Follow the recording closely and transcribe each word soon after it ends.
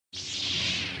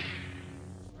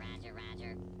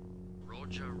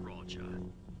Roger.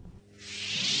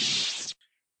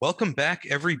 Welcome back,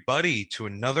 everybody, to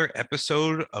another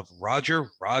episode of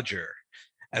Roger Roger.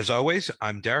 As always,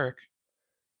 I'm Derek.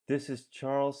 This is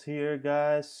Charles here,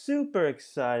 guys. Super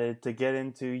excited to get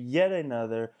into yet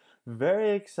another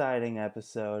very exciting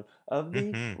episode of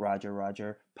the hmm Roger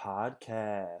Roger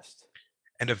podcast.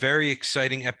 And a very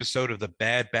exciting episode of The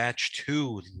Bad Batch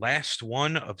 2, last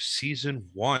one of season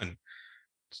one.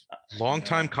 I Long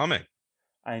time know. coming.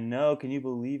 I know. Can you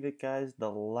believe it, guys?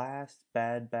 The last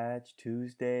Bad Batch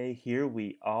Tuesday. Here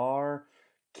we are.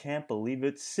 Can't believe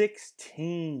it.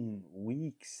 16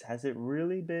 weeks. Has it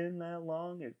really been that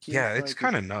long? It Yeah, feels it's like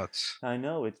kind it. of nuts. I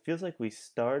know, it feels like we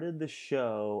started the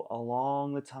show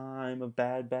along the time of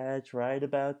Bad Batch, right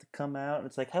about to come out. And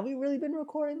it's like, have we really been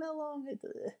recording that long?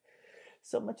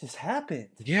 So much has happened.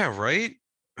 Yeah, right?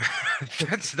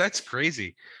 That's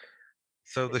crazy.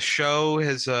 So the show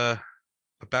is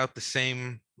about the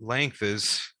same length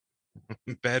as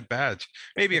Bad Batch.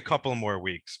 Maybe a couple more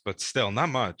weeks, but still not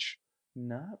much.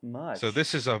 Not So much.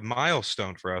 this is a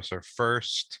milestone for us, our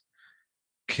first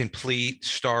complete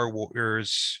Star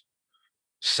Wars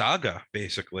saga,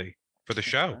 basically, for the That's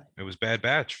show. right. It was Bad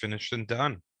Batch, finished and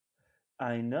done.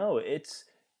 I know. It's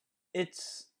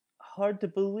hard to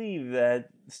believe that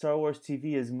Star Wars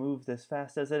TV has moved as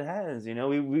fast as it has.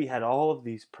 We had all of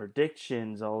these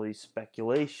predictions, all these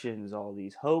speculations, all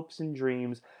these hopes and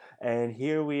dreams, and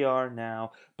here we are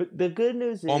now. But the good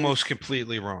news Almost is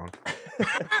completely wrong.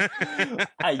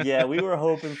 yeah, we were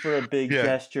hoping for a big Yeah,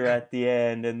 gesture at the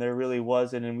end, and there really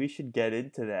wasn't, and we should get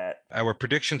into that. our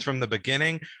predictions from the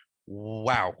beginning.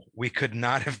 Wow, we could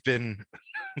not have been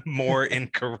more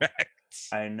incorrect.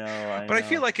 I know, I But I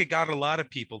feel know. like it got a lot of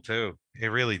people too. It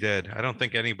really did. I don't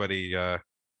think anybody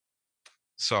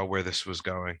saw where this was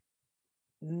going.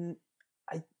 Mm,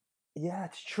 I, yeah,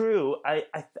 it's true. I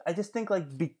just think like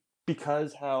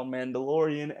because how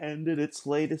Mandalorian ended its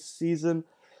latest season,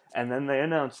 and then they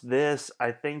announced this.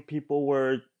 I think people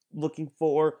were looking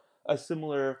for a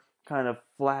similar kind of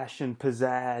flash and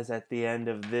pizzazz at the end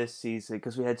of this season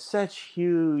because we had such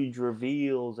huge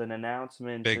reveals and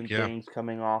announcements Big, and yeah. things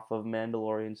coming off of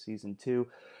Mandalorian season 2,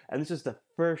 and this is the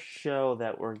first show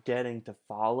that we're getting to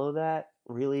follow that.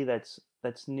 Really, that's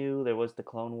new. There was the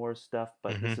Clone Wars stuff,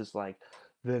 but this hmm is like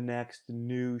the next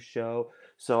new show.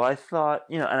 So I thought,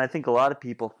 and I think a lot of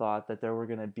people thought that there were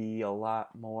going to be a lot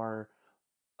more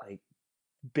like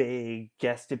big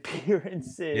guest Yeah.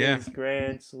 appearances,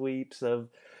 grand sweeps of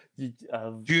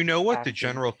Do you know what the action.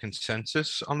 general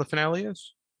consensus on the finale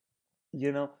is?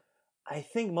 You know, I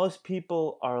think most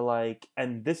people are like,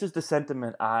 and this is the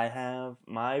sentiment I have.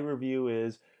 My review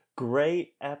is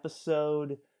great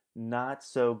episode, not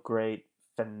so great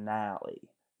finale.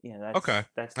 Okay.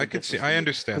 That's the I could see, difference for I me because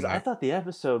understand I that. thought the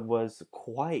episode was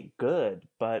quite good,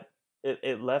 but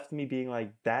it left me being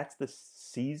like, that's the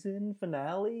season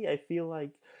finale. I feel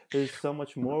like there's so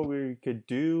much more we could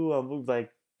do.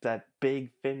 Like that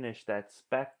big finish, that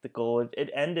spectacle. It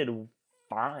ended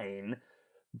fine,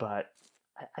 but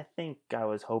I think I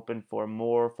was hoping for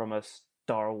more from a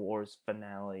Star Wars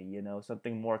finale,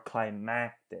 something more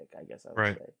climactic, I guess I would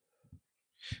Right. say.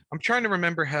 I'm trying to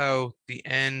remember how the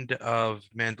end of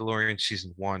Mandalorian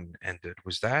season one ended.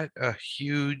 Was that a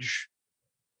huge?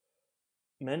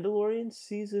 Mandalorian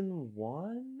season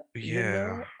 1?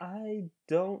 Yeah. I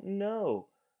don't know.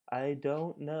 I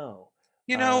don't know.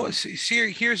 You know, Um,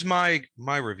 here's my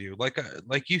review.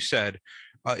 Like you said,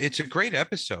 it's a great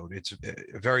episode. It's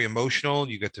very emotional.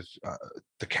 You get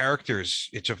the characters.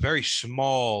 It's a very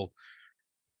small,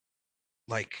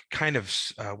 like kind of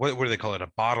what do they call it?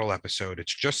 A bottle episode.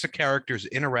 It's just the characters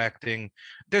interacting.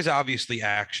 There's obviously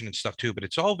action and stuff too, but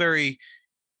it's all very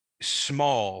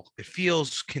small. It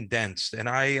feels condensed, and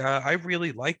I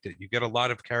really liked it. You get a lot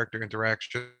of character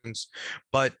interactions,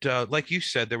 but like you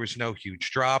said, there was no huge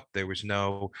drop. There was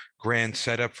no grand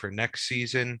setup for next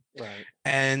season, right.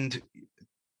 and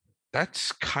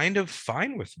that's kind of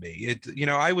fine with me.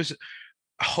 I was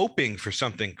hoping for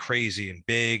something crazy and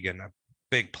big and a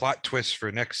big plot twist for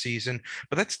next season,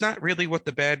 but that's not really what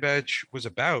the Bad Batch was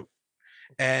about.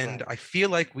 And Right. I feel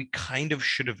like we kind of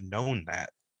should have known that.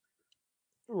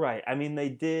 Right. I mean, they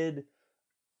did.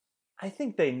 I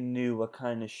think they knew what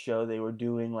kind of show they were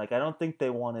doing. Like, I don't think they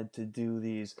wanted to do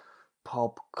these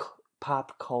pop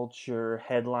culture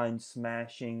headline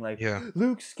smashing like Yeah.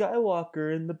 Luke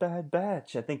Skywalker in the Bad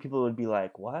Batch. I think people would be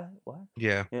like, "What? What?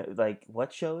 Yeah. Like,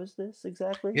 what show is this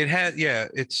exactly?" It had, yeah,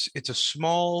 it's a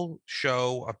small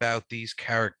show about these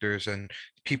characters and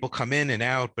people come in and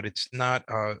out, but it's not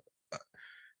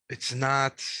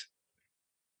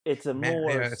It's a man,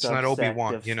 more yeah, it's not subsect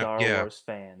Obi-Wan, of Star yeah. Wars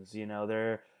fans.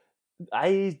 They're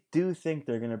I do think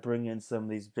they're gonna bring in some of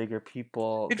these bigger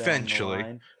people down the Eventually.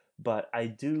 line, but I Yeah.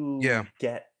 do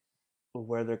get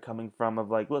where they're coming from of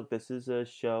like, look, this is a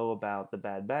show about the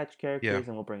Bad Batch Yeah. characters,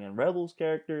 and we'll bring in Rebels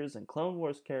characters and Clone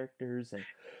Wars characters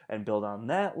and build on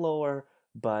that lore.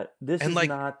 But this And is like,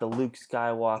 not the Luke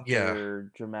yeah.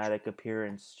 Skywalker dramatic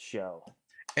appearance show.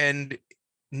 And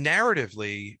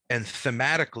narratively and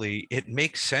thematically, it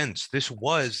makes sense. This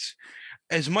was,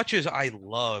 as much as I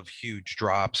love huge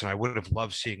drops and I would have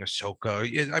loved seeing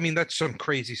Ahsoka. I mean, that's some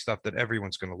crazy stuff that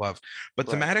everyone's going to love. But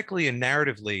Right. thematically and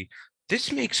narratively,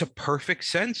 this makes a perfect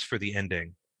sense for the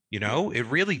ending. Yeah. It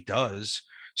really does.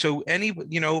 So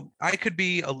I could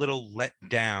be a little let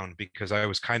down because I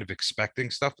was kind of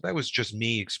expecting stuff. That was just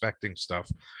me expecting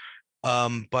stuff.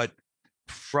 But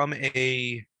from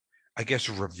a, I guess,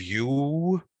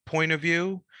 review point of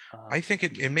view, Uh, I think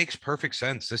it makes perfect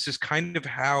sense. This is kind of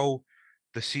how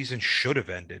the season should have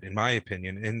ended, in my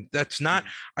opinion. And that's not, mm,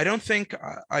 I don't think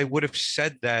I would have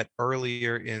said that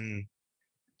earlier in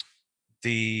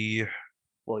the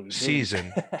well, you didn't.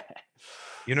 season.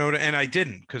 And I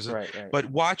didn't because, Right. Right. but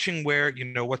watching where,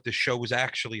 what the show was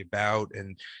actually about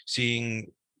and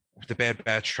seeing the Bad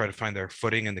Batch try to find their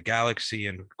footing in the galaxy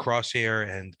and Crosshair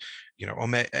and,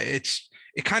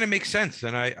 it kind of makes sense.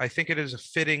 And I think it is a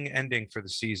fitting ending for the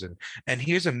season. And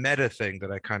here's a meta thing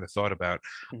that I kind of thought about.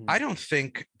 I Mm, don't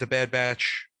think the Bad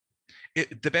Batch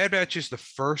is the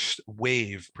first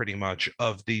wave pretty much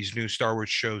of these new Star Wars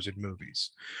shows and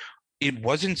movies. It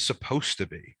wasn't supposed to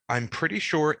be. I'm pretty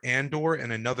sure Andor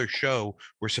and another show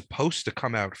were supposed to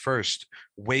come out first,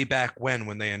 way back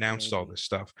when they announced all maybe. this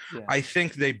stuff. Yeah. I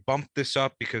think they bumped this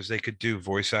up because they could do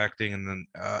voice acting and then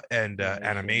Animation and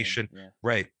animation, yeah.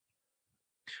 right?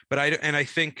 But I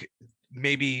think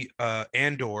maybe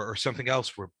Andor or something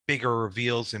else were bigger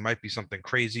reveals. There might be something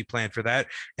crazy planned for that,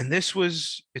 and this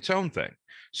was its own thing.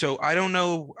 So I don't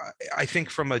know. I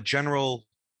think from a general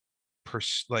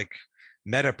like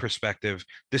meta perspective,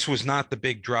 this was not the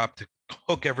big drop to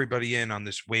hook everybody in on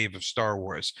this wave of Star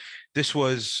Wars. This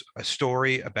was a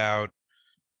story about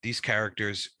these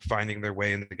characters finding their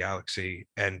way in the galaxy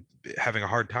and having a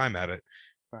hard time at it,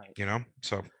 Right.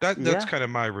 So that's Yeah. kind of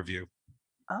my review.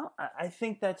 I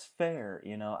think that's fair.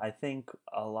 I think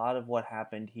a lot of what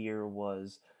happened here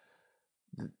was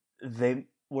they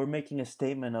were making a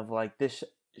statement of like this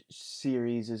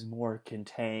series is more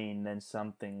contained than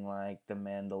something like The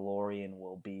Mandalorian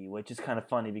will be, which is kind of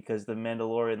funny because The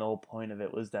Mandalorian, the whole point of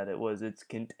it was that it's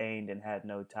contained and had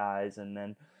no ties, and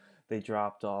then they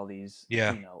dropped all these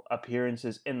Yeah.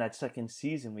 appearances in that second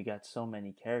season. We got so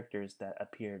many characters that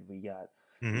appeared. We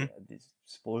Hmm. had these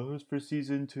spoilers for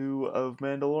season 2 of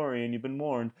Mandalorian. You've been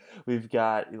warned. We've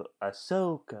got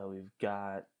Ahsoka. We've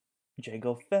got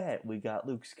Jango Fett. We got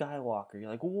Luke Skywalker. You're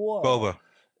like, whoa.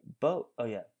 Boba, Oh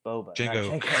yeah, Boba, not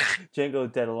Jingo. Jango.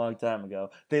 Jango dead a long time ago.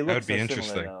 They That look would so be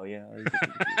similar interesting. though, you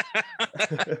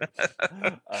get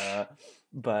confused. uh,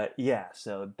 but yeah,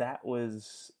 so that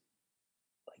was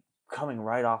like coming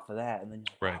right off of that, and then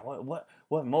you're Right. like, wow,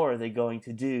 what more are they going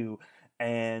to do?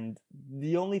 And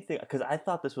the only thing, because I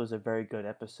thought this was a very good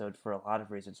episode for a lot of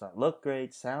reasons. So it looked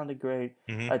great, sounded great.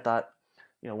 Hmm. I thought,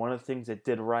 one of the things it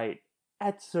did right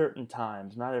at certain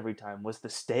times, not every time, was the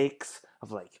stakes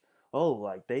of like, oh,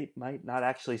 like they might not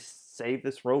actually save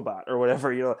this robot or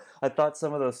whatever. I thought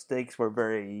some of those stakes were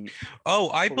very Oh,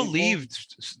 I believable.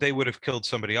 believed they would have killed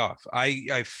somebody off.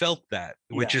 I felt that,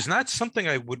 which Yeah, is not something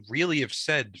I would really have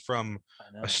said from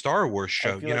I a know. Star Wars I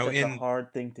show. feel like that's a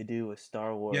hard thing to do with Star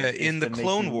Yeah, Wars is in the to make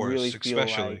Clone you really Wars feel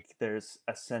especially. like there's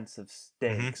a sense of Hmm.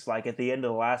 stakes. Like at the end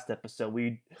of the last episode,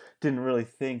 we didn't really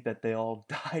think that they all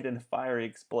died in a fiery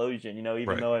explosion, even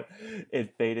Right. though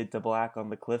it faded to black on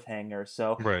the cliffhanger.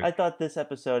 So Right. I thought this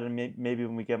episode, and maybe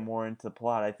when we get more into the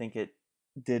plot, I think it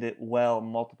did it well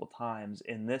multiple times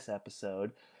in this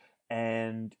episode.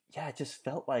 And yeah, it just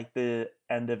felt like the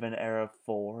end of an era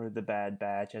for the Bad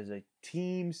Batch as a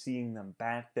team, seeing them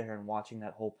back there and watching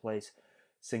that whole place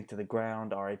sink to the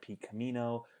ground, RIP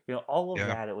Camino. All of Yeah.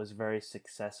 that it was very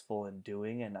successful in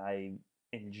doing, and I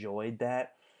enjoyed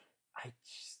that.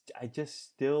 I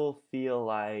just still feel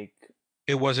like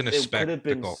It wasn't a it could have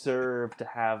been spectacle. served to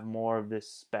have more of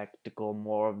this spectacle,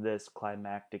 more of this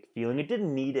climactic feeling. It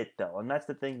didn't need it though, and that's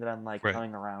the thing that I'm like Right.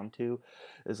 coming around to,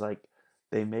 is like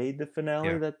they made the finale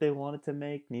Yeah. that they wanted to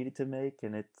make, needed to make,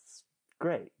 and it's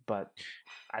great. But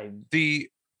I The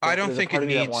I don't. don't There's a think part it of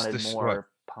me that needs wanted this. What? more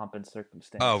pomp and Oh,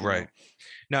 circumstance, you right.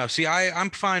 know? No, see, I'm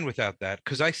fine without that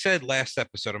because I said last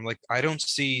episode, I'm like, I don't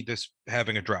see this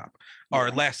having a drop. Or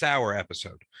Yeah, last hour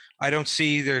episode, I don't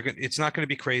see it's not going to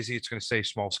be crazy. It's going to stay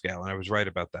small scale, and I was right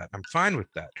about that. I'm fine with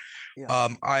that. yeah,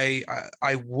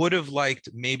 I would have liked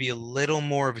maybe a little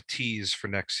more of a tease for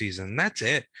next season. That's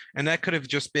it, and that could have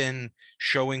just been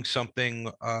showing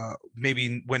something.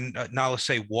 Maybe when Nala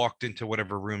Se walked into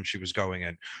whatever room she was going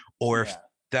in, or if yeah.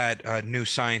 that new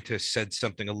scientist said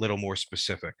something a little more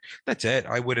specific. That's it.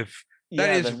 I would have.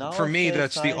 That Yeah, the is for me. Nalase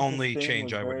That's the scientist only thing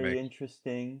change was I would very make.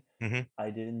 interesting. Hmm. I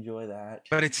did enjoy that.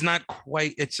 But it's not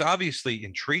quite. It's obviously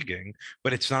intriguing,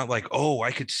 but it's not like, oh,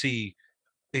 I could see,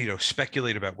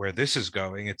 speculate about where this is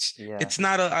going. Yeah, It's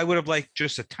not a. I would have liked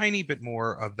just a tiny bit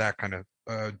more of that kind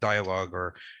of dialogue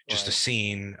or just a right.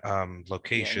 scene, Yeah, and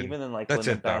location. even then, like That's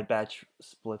when the it, though. Bad Batch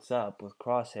splits up with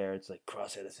Crosshair, it's like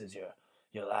Crosshair, this is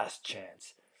your last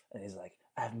chance, and he's like,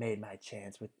 I've made my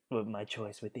chance with my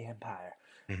choice with the Empire,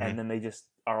 Hmm. and then they just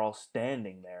are all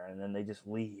standing there, and then they just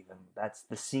leave, and that's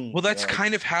the Well, scene. that's You're like,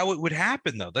 kind of how it would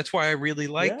happen, though. That's why I really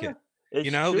like yeah, it. it's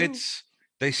true. It's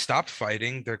they stop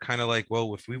fighting. They're kind of like,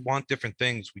 well, if we want different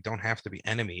things, we don't have to be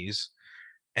enemies,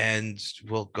 and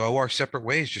we'll go our separate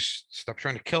ways. Just stop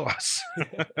trying to kill us.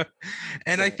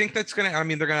 And I Right. think that's gonna. I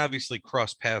mean, they're gonna obviously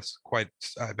cross paths quite,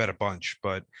 I bet, a bunch,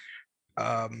 but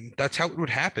that's how it would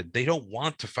happen. They don't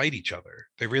want to fight each other.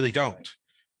 They really Right. don't.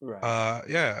 Right.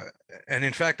 Yeah, and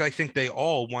in fact, I think they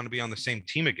all want to be on the same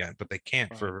team again, but they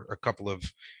can't Right. for a couple of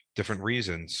different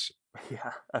reasons.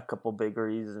 Yeah, a couple big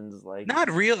reasons like Not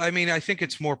real. I mean, I think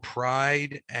it's more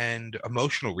pride and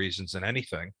emotional reasons than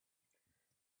anything.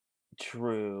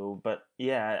 true, but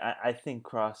yeah, I think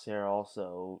Crosshair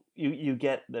also you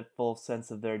get the full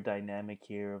sense of their dynamic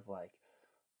here of like,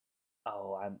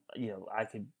 oh, I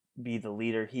could be the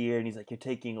leader here, and he's like, you're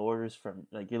taking orders from,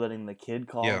 like, you're letting the kid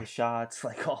call Yeah. the shots,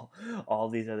 like all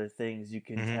these other things. You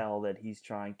can Hmm. tell that he's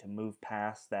trying to move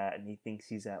past that, and he thinks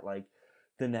he's at like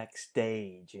the next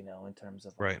stage, in terms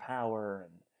of like Right. power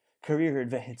and career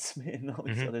advancement and all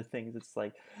these Hmm. other things. It's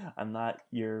like, I'm not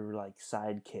your like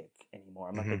sidekick anymore.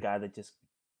 I'm not the Hmm. guy that just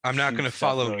I'm not going shoots to stuff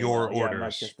follow really your well. Yeah, I'm not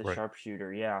orders. just the Right.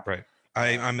 sharpshooter. Yeah. Right.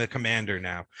 Um, I'm the commander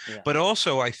now. yeah. But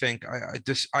also, I think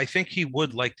I think he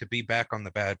would like to be back on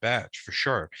the Bad Batch for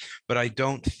sure. But I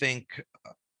don't think.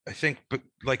 I think, but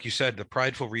like you said, the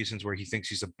prideful reasons where he thinks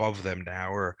he's above them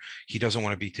now, or he doesn't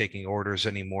want to be taking orders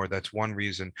anymore. That's one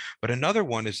reason. But another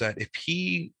one is that if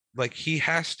he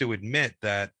has to admit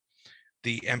that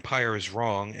the Empire is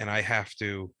wrong and I have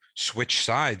to switch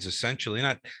sides essentially,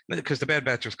 not because the Bad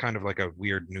Batch is kind of like a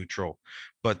weird neutral,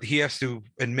 but he has to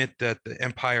admit that the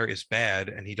Empire is bad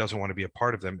and he doesn't want to be a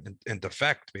part of them and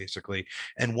defect basically.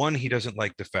 And one, he doesn't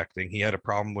like defecting. He had a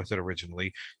problem with it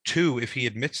originally. Two, if he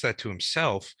admits that to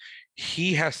himself,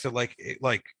 he has to like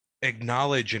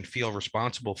acknowledge and feel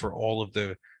responsible for all of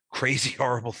the crazy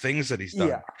horrible things that he's done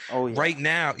Yeah. Oh yeah. right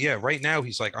now. Yeah, right now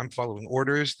he's like, I'm following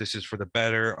orders. This is for the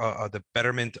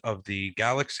betterment of the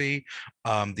galaxy.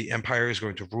 The Empire is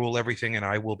going to rule everything and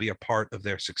I will be a part of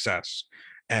their success,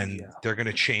 and Yeah. they're going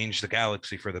to change the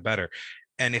galaxy for the better.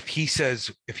 And if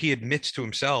he admits to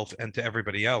himself and to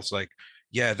everybody else, like,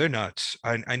 yeah, they're nuts,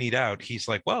 I need out, he's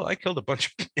like, well, I killed a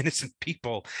bunch of innocent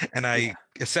people and Yeah. I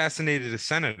assassinated a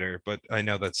senator, but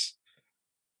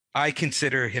I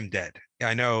consider him dead.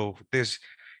 I know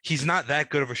he's not that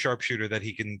good of a sharpshooter that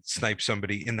he can snipe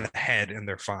somebody in the head and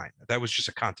they're fine. That was just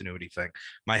a continuity thing.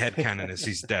 My head canon is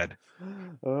he's dead.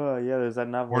 Oh yeah, there's that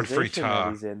Warren novelization that Freeta,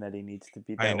 he's in that he needs to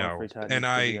be I that one know, free time and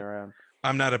needs to be around.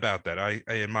 I'm not about that.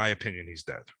 In my opinion, he's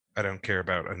dead. I don't care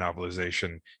about a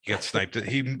novelization. He got sniped.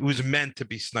 He was meant to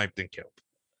be sniped and killed.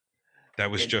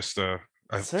 That was It just a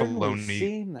certainly Filoni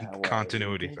seemed that way. He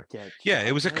continuity did thing. get Yeah, it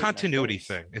shot was a right in the continuity face.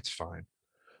 thing. It's fine.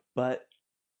 But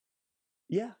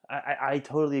yeah, I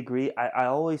totally agree. I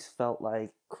always felt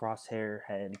like Crosshair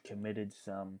had committed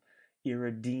some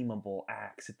irredeemable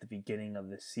acts at the beginning of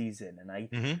the season, and I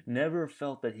Hmm. never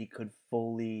felt that he could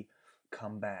fully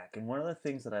come back. And one of the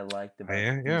things that I liked about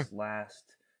Yeah, yeah, these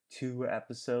last two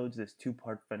episodes, this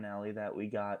two-part finale that we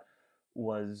got,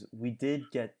 was we did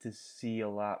get to see a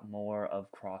lot more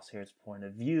of Crosshair's point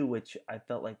of view, which I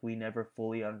felt like we never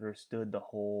fully understood the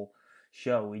whole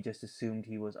show. We just assumed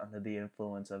he was under the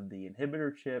influence of the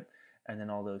inhibitor chip and then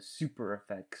all those super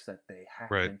effects that they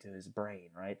hacked right, into his brain,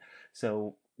 right?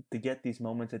 So to get these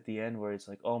moments at the end where it's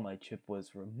like, oh, my chip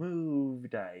was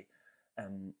removed, I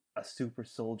am a super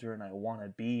soldier and I want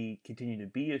to continue to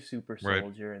be a super right.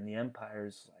 soldier, and the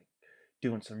Empire's like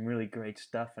doing some really great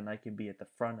stuff and I can be at the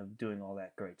front of doing all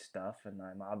that great stuff, and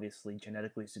I'm obviously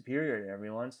genetically superior to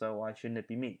everyone, so why shouldn't it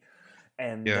be me?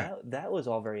 and Yeah. that was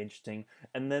all very interesting.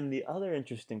 And then the other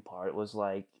interesting part was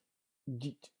like,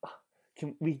 d-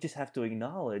 we just have to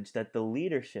acknowledge that the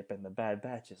leadership in the Bad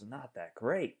Batch is not that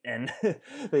great, and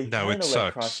they No, kind it of let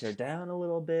sucks. Crosshair down a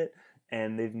little bit,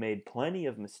 and they've made plenty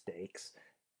of mistakes.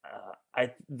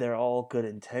 They're all good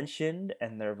intentioned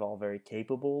and they're all very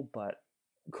capable, but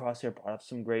Crosshair brought up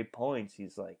some great points.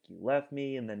 He's like, "You left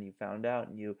me, and then you found out,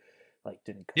 and you like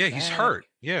didn't come Yeah, he's hurt. back."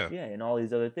 Yeah. Yeah, and all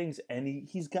these other things, and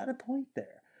he's got a point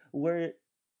there, where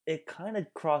it kind of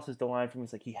crosses the line from.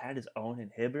 It's like he had his own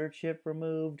inhibitor chip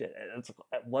removed. And it's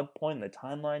like, at what point in the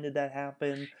timeline did that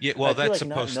happen? Yeah, I well, feel that's like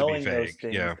not supposed to be knowing those vague.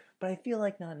 things, Yeah. but I feel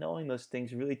like not knowing those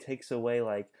things really takes away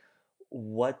like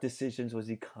what decisions was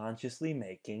he consciously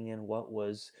making and what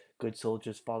was good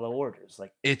soldiers follow orders.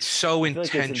 Like It's so I feel like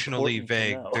it's intentionally important to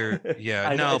vague. know. There, yeah,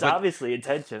 I know no, it's but obviously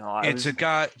intentional. I it's a was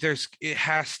guy. It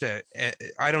has to.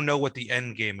 I don't know what the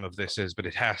end game of this is, but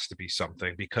it has to be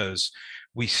something because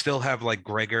we still have like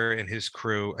Gregor and his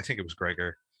crew. I think it was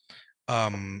Gregor,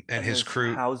 and and his there's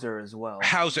crew. Hauser as well.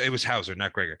 Hauser, it was Hauser,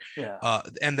 not Gregor. Yeah.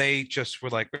 And they just were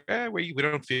like, we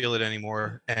don't feel it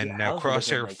anymore. Yeah, And now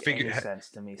Hauser doesn't Crosshair make any figured, sense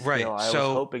to me still. right. I was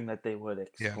So hoping that they would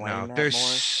yeah, explain no, that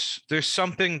more. there's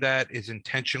something that is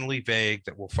intentionally vague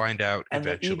that we'll find out And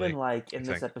that even eventually, like I in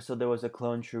this think. episode, there was a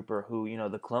clone trooper who,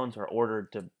 the clones are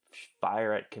ordered to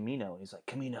fire at Camino. He's like,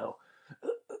 Camino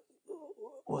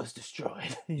was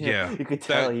destroyed. Yeah, You could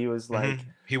tell that he was like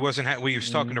he wasn't. Well, he was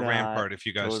talking to not Rampart, if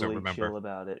you guys don't totally remember. chill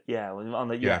about it. Yeah, on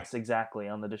the Yeah, yes, exactly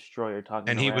on the destroyer talking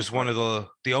and to he was one Rampart. of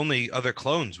the only other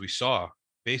clones we saw.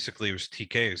 Basically, it was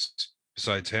TK's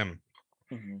besides him.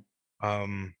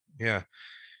 Hmm. Yeah,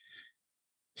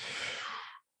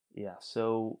 Yeah,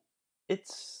 so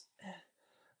it's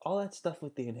all that stuff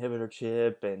with the inhibitor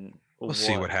chip and we'll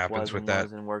see what what happens was with and that.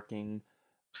 wasn't working.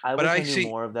 I But wish I I knew see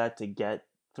more of that to get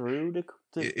through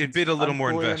it'd be a little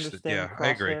more fully invested. understand Yeah, I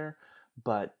agree. Crosshair,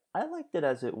 but I liked it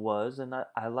as it was, and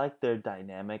I like their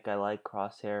dynamic. I like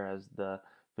Crosshair as the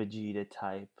Vegeta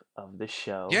type of the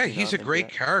show. Yeah, I he's a think great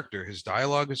that. character. His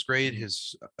dialogue is great. Mhm.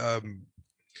 His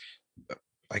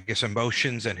I guess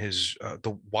emotions and his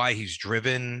the why he's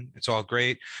driven. It's all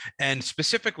great. And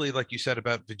specifically, like you said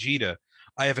about Vegeta,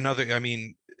 I have another. I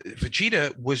mean,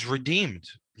 Vegeta was redeemed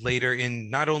later in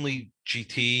not only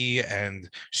GT and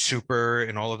Super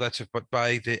and all of that stuff, but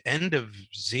by the end of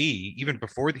Z, even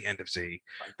before the end of Z,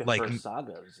 Like the like first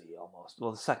saga of Z, almost.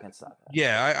 Well, the second saga,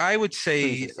 yeah, first I saga, would Frieza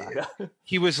say saga.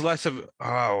 he was less of,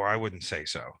 oh, I wouldn't say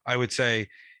so. I would say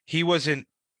he wasn't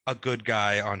a good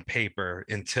guy on paper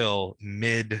until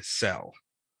mid cell.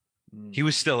 He Mm.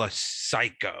 was still a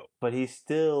psycho. But he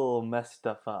still messed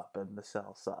stuff up in the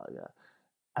Cell saga.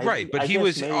 Right, but I he guess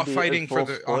was maybe fighting for full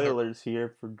the on the spoilers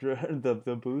here for the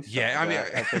Boo yeah, I mean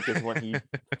saga. I think is when he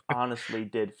honestly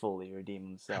did fully redeem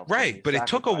himself when right, he but it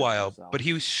took a sacrificed while, himself. but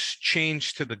he was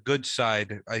changed to the good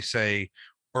side, I say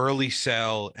early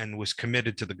cell and was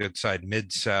committed to the good side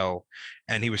mid cell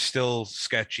and he was still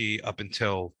sketchy up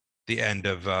until the end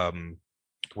of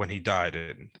when he died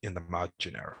in the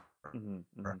Majin era. Hmm.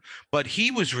 Hmm. But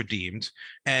he was redeemed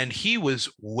and he was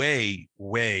way,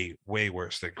 way, way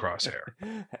worse than Crosshair.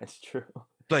 That's true.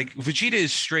 Like Vegeta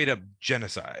is straight up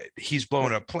genocide. He's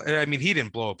blown up. I mean, he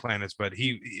didn't blow up planets, but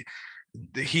he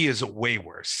is way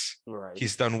worse. Right.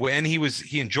 He's done way, and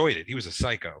he enjoyed it. He was a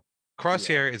psycho. Yeah.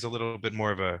 Crosshair is a little bit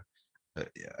more of a.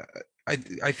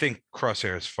 I think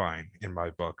Crosshair is fine in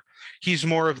my book. He's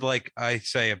more of like I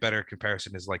say a better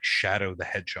comparison is like Shadow the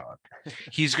Hedgehog.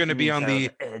 He's going to You be mean on Shadow the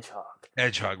the Hedgehog?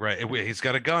 Hedgehog, right? He's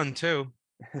got a gun too.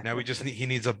 Now he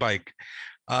needs a bike.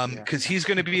 Yeah. Because he's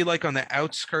going to be like on the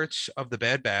outskirts of the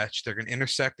Bad Batch. They're going to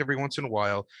intersect every once in a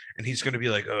while, and he's going to be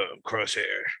like, "Oh, Crosshair,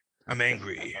 I'm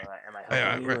angry." Am I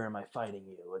helping you Right, or am I fighting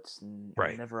you? It's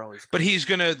right. never always But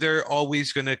clear. they're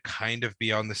always gonna kind of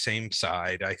be on the same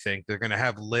side. I think they're gonna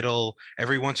have little.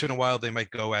 Every once in a while, they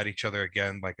might go at each other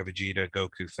again, like a Vegeta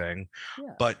Goku thing.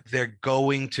 Yeah. But they're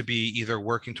going to be either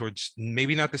working towards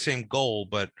maybe not the same goal,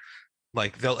 but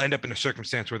like they'll end up in a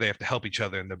circumstance where they have to help each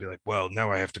other, and they'll be like, "Well,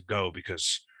 now I have to go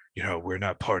because." We're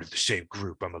not part of the same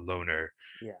group. I'm a loner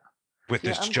Yeah. with Yeah,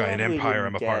 this I'm giant glad we empire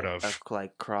I'm didn't a part get a of.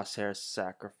 like Crosshair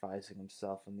sacrificing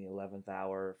himself in the 11th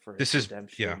hour for This his is,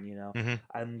 yeah. redemption. Hmm.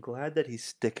 I'm glad that he's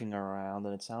sticking around,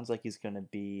 and it sounds like he's going to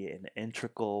be an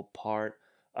integral part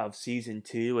of season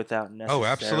 2 without Oh, necessarily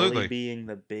absolutely. being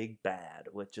the big bad,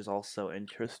 which is also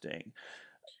interesting.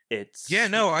 Yeah, It's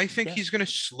no, I think yeah. he's going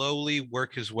to slowly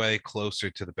work his way closer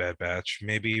to the Bad Batch,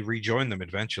 maybe rejoin them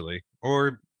eventually,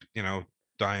 or, you know,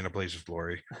 die in a blaze of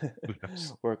glory. Who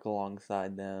knows? Work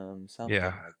alongside them, something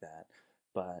Yeah. like that.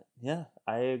 But yeah,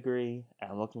 I agree.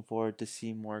 I'm looking forward to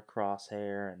see more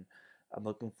Crosshair, and I'm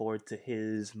looking forward to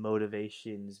his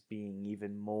motivations being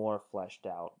even more fleshed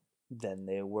out than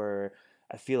they were.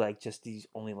 I feel like just these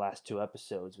only last two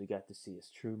episodes, we got to see his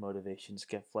true motivations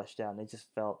get fleshed out, and it just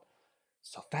felt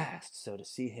so fast. So to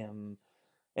see him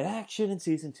in action in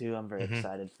season two, I'm very Hmm.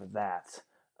 excited for that.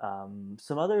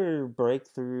 Some other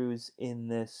breakthroughs in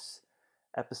this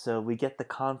episode, we get the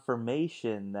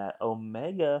confirmation that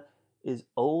Omega is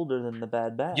older than the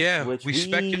Bad Batch, Yeah, which we we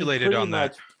speculated pretty on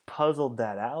that. much puzzled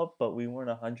that out, but we weren't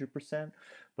 100%.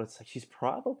 But it's like she's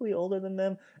probably older than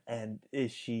them. And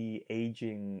is she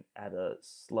aging at a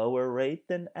slower rate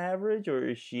than average, or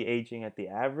is she aging at the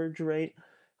average rate?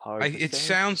 Hard to It say.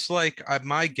 sounds like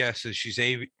my guess is she's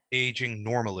aging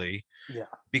normally Yeah,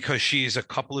 because she's a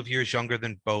couple of years younger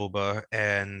than Boba,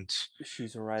 and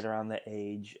she's right around the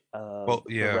age well, of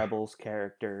the yeah. Rebels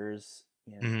characters,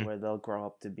 Mhm. where they'll grow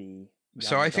up to be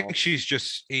So young I think adults. she's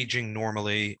just aging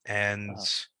normally, and Uh,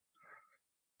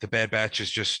 the Bad Batch is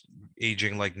just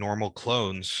aging like normal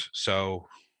clones. So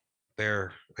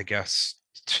they're, I guess,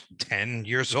 10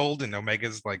 years old, and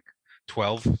Omega's like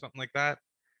 12, something like that.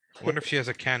 I wonder if she has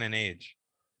a canon age.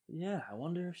 yeah, I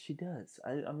wonder if she does.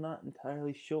 I'm not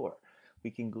entirely sure.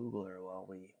 We can Google her while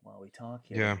we talk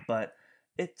here, Yeah. but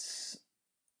it's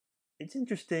it's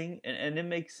interesting and it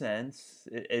makes sense.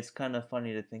 It's kind of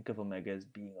funny to think of Omega as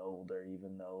being older,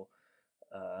 even though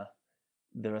uh,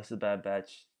 the rest of the Bad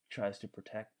Batch tries to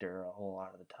protect her a whole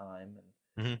lot of the time,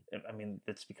 Hmm. and I mean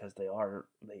that's because they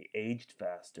aged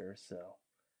faster. So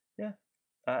yeah,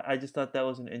 I just thought that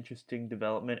was an interesting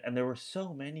development, and there were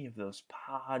so many of those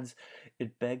pods.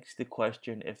 It begs the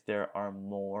question if there are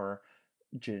more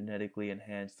genetically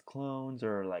enhanced clones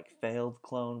or like failed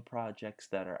clone projects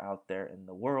that are out there in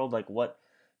the world. Like, what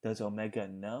does Omega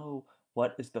know?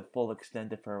 What is the full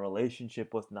extent of her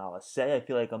relationship with Nala Se? I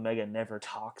feel like Omega never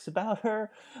talks about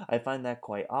her. I find that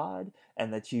quite odd,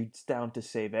 and that she's down to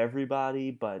save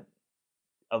everybody, but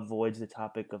avoids the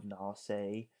topic of Nala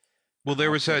Se Well,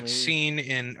 there was that constantly. scene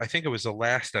in, I think it was the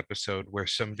last episode where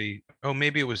somebody, oh,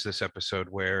 maybe it was this episode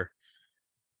where,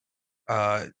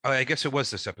 I guess it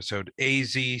was this episode.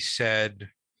 AZ said,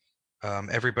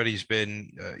 everybody's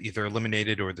been either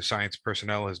eliminated or the science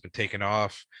personnel has been taken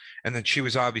off. And then she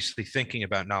was obviously thinking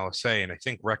about Nala Se. And I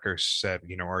think Wrecker said,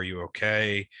 are you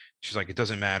okay? She's like, it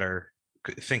doesn't matter.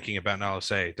 Thinking about Nala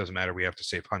Se, it doesn't matter. We have to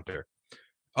save Hunter.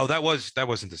 Oh, that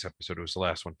wasn't this episode. It was the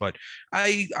last one. But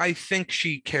I think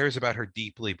she cares about her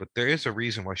deeply, but there is a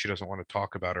reason why she doesn't want to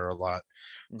talk about her a lot.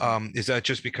 Mm-hmm. Is that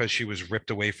just because she was ripped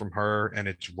away from her and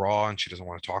it's raw and she doesn't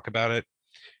want to talk about it?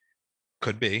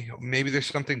 Could be. Maybe there's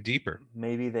something deeper.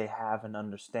 Maybe they have an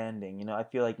understanding. I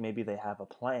feel like maybe they have a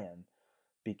plan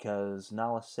because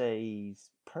Nala Se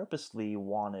purposely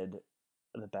wanted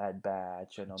the Bad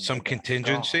Batch and Some Omega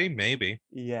contingency, gone. maybe.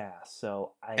 Yeah,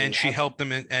 so And I she have some. helped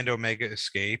them and Omega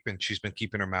escape, and she's been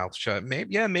keeping her mouth shut.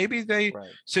 Maybe, yeah, maybe they, Right.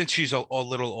 since she's a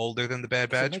little older than the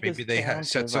Bad Because Batch, Omega's maybe they down to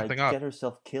set like something up. get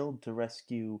herself killed to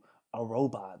rescue a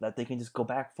robot that they can just go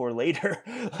back for later.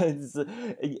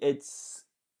 it's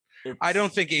I don't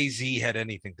it's think AZ had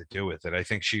anything to do with it. I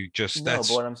think she just, No, but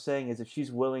that's, what I'm saying is if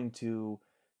she's willing to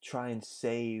try and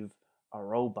save a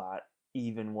robot,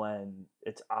 even when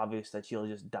it's obvious that she'll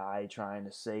just die trying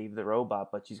to save the robot,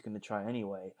 but she's going to try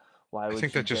anyway, why I would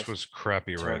think she that just just was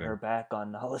crappy turn her writing. back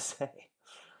on Nalase?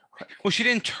 Like, Well, she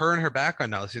didn't turn her back on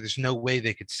Nala. There's no way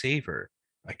they could save her,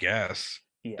 I guess.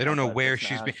 They yeah, don't know but where that's not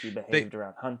she's how been. she They, behaved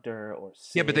around Hunter or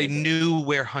yeah, but they Sid. knew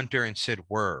where Hunter and Sid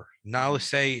were. Nala Mhm.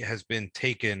 Se has been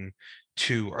taken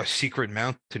to a secret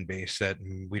mountain base that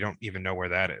we don't even know where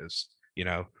that is, you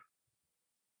know?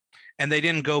 And they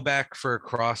didn't go back for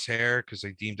Crosshair because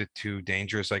they deemed it too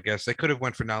dangerous, I guess. They could have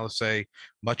went for Nala Se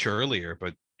much earlier,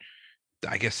 but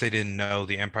I guess they didn't know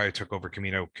the Empire took over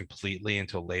Camino completely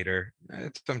until later.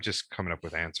 I'm just coming up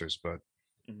with answers, but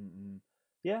Mm-mm.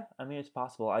 Yeah, I mean it's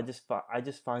possible. I just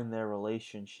find their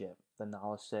relationship, the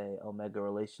Nalase Omega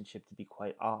relationship, to be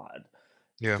quite odd,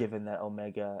 yeah. given that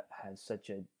Omega has such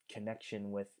a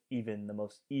connection with even the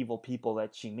most evil people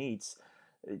that she meets,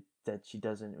 that she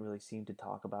doesn't really seem to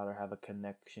talk about or have a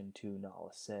connection to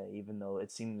Nalase, even though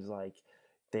it seems like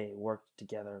they worked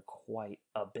together quite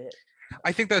a bit.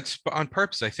 I think that's on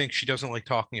purpose. I think she doesn't like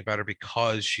talking about her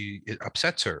because it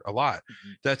upsets her a lot.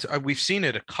 Mhm. That's we've seen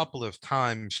it a couple of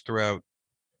times throughout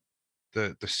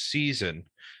the season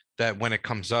that when it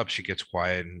comes up, she gets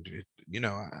quiet, and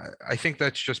I think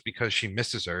that's just because she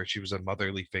misses her. She was a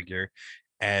motherly figure,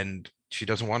 and she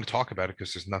doesn't want to talk about it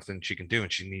because there's nothing she can do,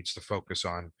 and she needs to focus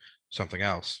on something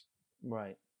else.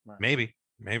 Right, right. Maybe.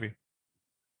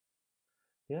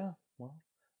 Yeah, well,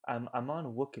 I'm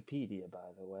on Wikipedia, by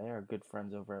the way. Our good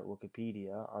friends over at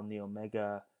Wikipedia on the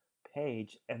Omega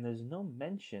page, and there's no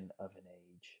mention of an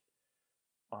age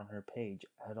on her page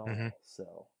at Hmm. all.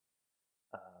 So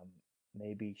um,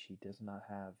 maybe she does not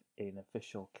have an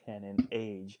official canon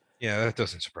age. Yeah, that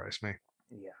doesn't surprise me.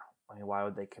 Yeah, I mean, why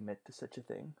would they commit to such a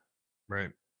thing?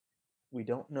 Right. We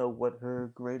don't know what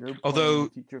her greater plan in the Although,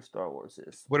 future of Star Wars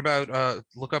is. what about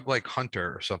look up like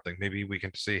Hunter or something? Maybe we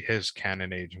can see his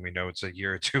canon age and we know it's a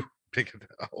year or two bigger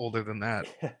older than that.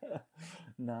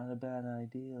 Not a bad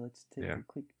idea. Let's take Yeah. a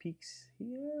quick peeks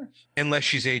here. Unless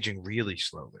she's aging really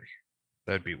slowly.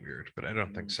 That'd be weird, but I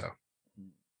don't think Mm, so. mm.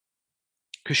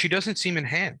 Because she doesn't seem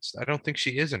enhanced. I don't think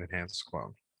she is an enhanced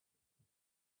clone.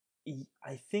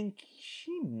 I think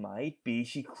she might be.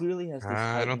 She clearly has this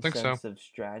I don't heightened think so. sense of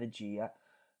strategy. I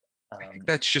think Um,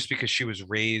 that's just because she was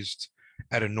raised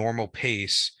at a normal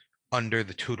pace under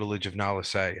the tutelage of Nala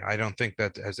Se. I don't think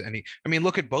that has any. I mean,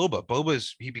 look at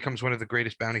Boba. He becomes one of the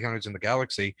greatest bounty hunters in the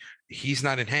galaxy. He's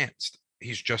not enhanced.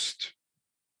 He's just,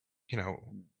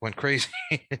 went crazy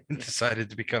and decided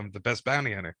to become the best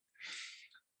bounty hunter.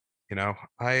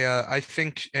 I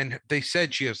think, and they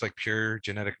said she has like pure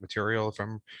genetic material, if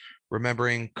I'm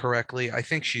remembering correctly. I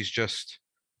think she's just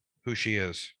who she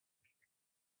is.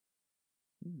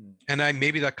 hmm. And I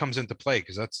maybe that comes into play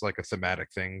because that's like a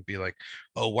thematic thing. Be like,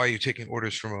 oh, why are you taking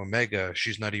orders from Omega?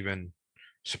 She's not even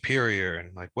superior.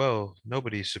 And like, well,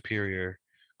 nobody's superior.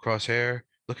 Crosshair,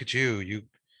 look at you. You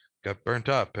got burnt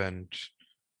up and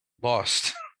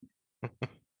lost.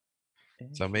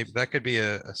 So maybe that Interesting. could be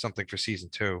a something for season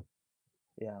two.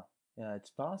 Yeah, yeah, it's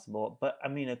possible. But I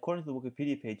mean, according to the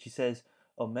Wikipedia page, she says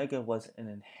Omega was an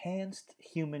enhanced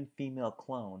human female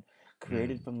clone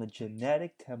created Hmm. from the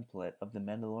genetic template of the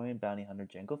Mandalorian bounty hunter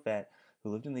Jango Fett,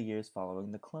 who lived in the years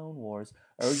following the Clone Wars.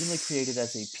 Originally created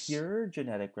as a pure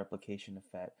genetic replication of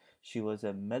Fett, she was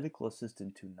a medical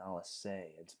assistant to Nala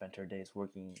Se and spent her days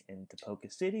working in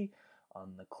Tipoca City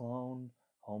on the clone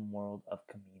homeworld of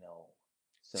Kamino.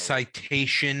 So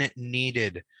Citation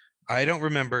needed. I don't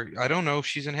remember. I don't know if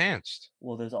she's enhanced.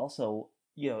 well, there's also,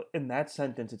 in that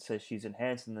sentence it says she's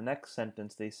enhanced. In the next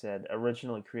sentence, they said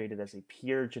originally created as a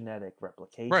pure genetic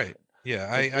replication. Right.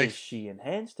 Yeah. It's like, is she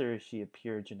enhanced or is she a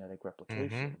pure genetic replication?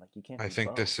 hmm Like, you can't I be think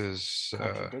both. this is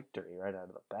Contradictory right out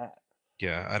of the bat.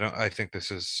 yeah, I think this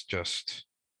is just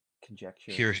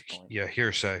Conjecture at here this point. yeah,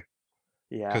 hearsay.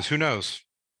 Yeah, Because who knows?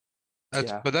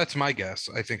 yeah. That's my guess.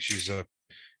 I think she's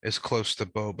as close to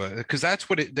Boba because that's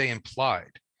what they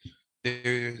implied.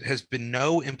 There has been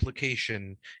no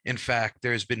implication. In fact,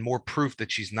 there's been more proof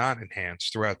that she's not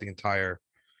enhanced throughout the entire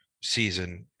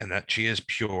season and that she is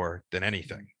pure than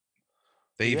anything. Mhm.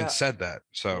 They even Yeah, said that.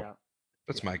 So yeah,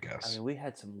 that's yeah. my I guess. mean, we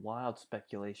had some wild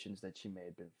speculations that she may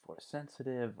have been force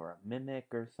sensitive or a mimic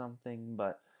or something,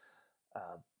 but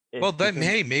uh, Well, it that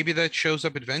becomes maybe that shows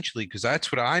up eventually because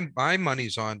that's what my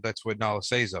money's on. That's what Nala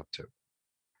Say's up to.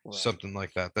 right. Something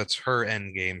like that. That's her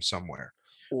end game somewhere,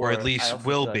 or at Or I least also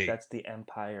will feel like be. that's the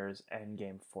Empire's end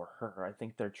game for her. I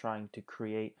think they're trying to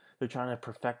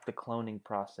perfect the cloning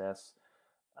process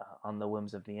on the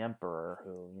whims of the Emperor,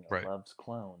 who Right. loves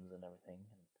clones and everything.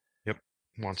 And Yep.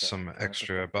 Wants so some trying to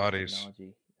extra perfect that bodies.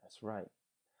 technology. That's right.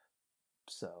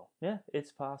 So yeah,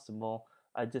 it's possible.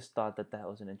 I just thought that that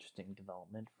was an interesting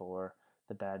development for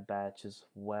the Bad Batch as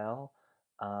well.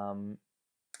 Um,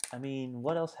 I mean,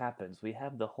 what else happens? We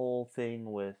have the whole thing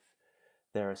with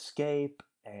their escape,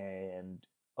 and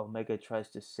Omega tries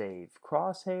to save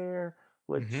Crosshair,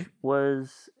 Hmm. which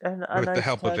was a With the nice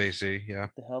help of touch. AZ, yeah.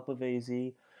 The help of AZ.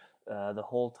 The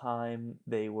whole time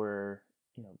they were,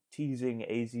 teasing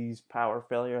AZ's power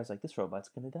failure. I was like, this robot's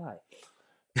gonna die.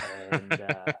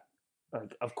 And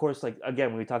like, of course, like again,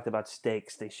 when we talked about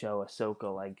stakes, they show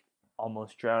Ahsoka like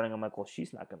almost drowning. I'm like, well,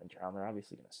 she's not gonna drown. They're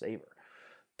obviously gonna save her.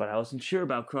 But I wasn't sure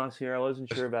about Crosshair. I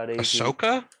wasn't sure about AZ.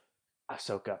 Ahsoka?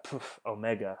 Ahsoka, poof,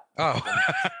 Omega. Oh.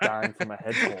 I'm dying from a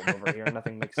head cold over here.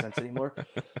 Nothing makes sense anymore.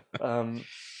 Um,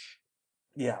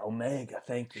 yeah, Omega.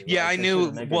 Thank you. Yeah, I I said knew.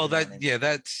 Omega Well, drowning.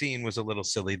 that scene was a little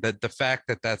silly. That the fact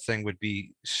that thing would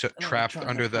be And they're like trapped trying to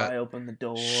under that pry open the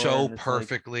door, so and it's like,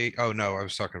 perfectly. Oh no, I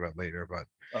was talking about later, but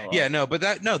oh, yeah, oh. no, but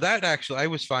that no, that actually I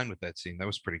was fine with that scene. That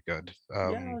was pretty good. Yeah,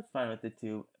 I was fine with it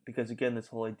too. Because again, this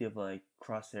whole idea of like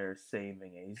Crosshair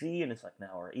saving AZ, and it's like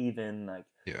now we're even. Like,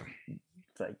 Yeah,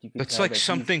 it's like you could that's tell like that he's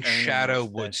something earning Shadow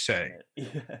would respect from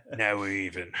say. it. Yeah, Now we're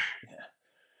even, yeah.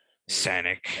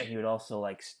 Sanic. And he would also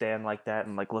like stand like that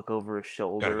and like look over his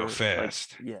Gotta go shoulder, like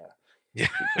fast. yeah. Yeah,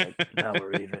 He'd be like, now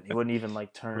we're even. He wouldn't even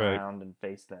like turn right. around and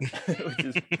face them, which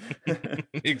is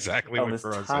Exactly on what this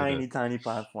Crosshair did. tiny, tiny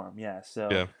platform. Yeah, so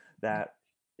Yeah. that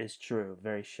is true.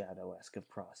 Very shadow esque of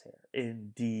Crosshair,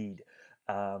 indeed.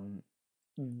 Um,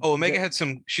 Oh, Omega Ju- had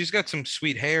some. She's got some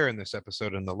sweet hair in this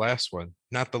episode. In the last one,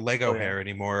 not the oh Lego yeah. hair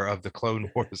anymore of the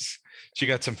Clone Wars. She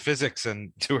got some physics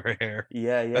into her hair.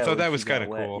 Yeah, I yeah, thought when that she was kind got of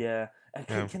wet. cool. Yeah. And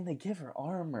Yeah, can they give her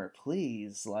armor,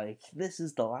 please? Like, this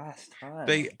is the last time.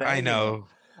 they. I'm I begging them. know.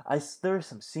 There were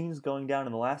some scenes going down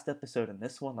in the last episode and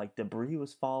this one, like debris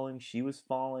was falling, she was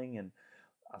falling, and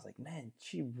I was like, man,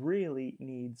 she really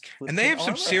needs And they flipping have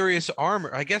some armor. serious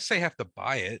armor. I guess they have to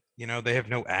buy it. They have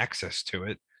no access to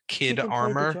it. She Kid can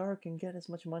play the armor. Jark and get as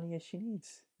much money as she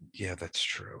needs. Yeah, that's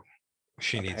true.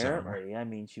 She needs armor. Apparently, I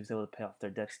mean, she was able to pay off their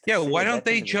debts to Yeah, why Sid. don't That's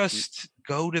they in the repeat. just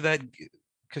go to that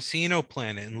casino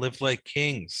planet and live like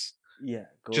kings? Yeah,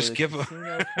 go to Just the give them.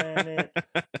 casino planet.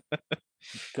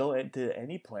 Go into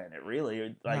any planet, really.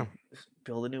 Or, No, like,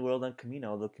 build a new world on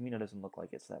Camino. Though Camino doesn't look like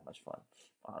it's that much fun,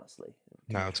 honestly.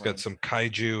 Too no, much it's got rain. some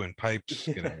kaiju and pipes.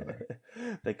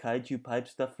 The kaiju pipe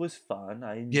stuff was fun.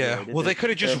 I Yeah, enjoyed it. well, they could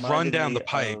have It just run reminded down me the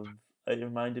pipe. of it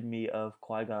reminded me of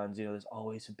Qui-Gon's. There's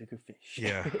always a bigger fish.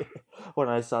 Yeah. When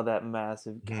I saw that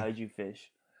massive Mhm. kaiju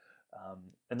fish,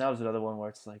 and that was another one where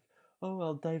it's like, oh,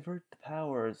 I'll divert the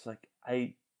power. It's like,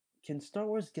 I can Star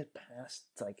Wars get past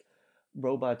like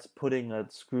robots putting a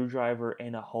screwdriver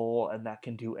in a hole and that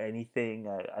can do anything.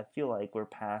 I feel like we're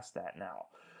past that now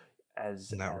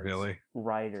Not as really.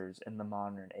 writers in the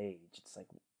modern age. It's like,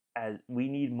 as we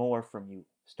need more from you,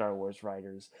 Star Wars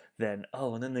writers, than,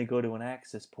 oh, and then they go to an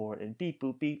access port and beep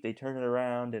boop beep, they turn it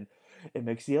around and it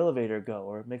makes the elevator go,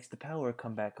 or it makes the power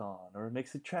come back on, or it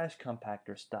makes the trash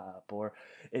compactor stop, or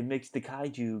it makes the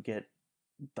kaiju get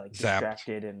like Zapped.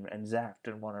 distracted and zapped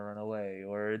and want to run away,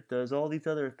 or it does all these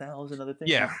other thousand other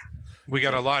Yeah, things. we It's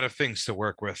got a like, lot of things to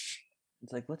work with.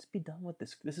 let's be done with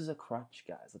this. This is a crutch,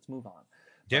 guys. Let's move on.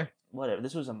 Yeah, But whatever.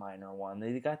 This was a minor one.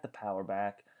 They got the power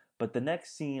back, but the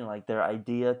next scene, like their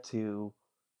idea to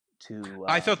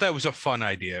I thought that was a fun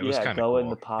idea. It was yeah, kind of go in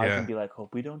the cool. pods and Yeah, be like,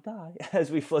 hope we don't die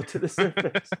as we float to the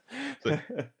surface. So,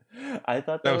 I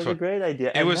thought that that was was a fun. great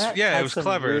idea, It and was, that yeah, it had was some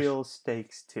clever. real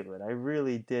stakes to it. I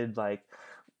really did like.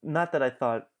 Not that I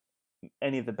thought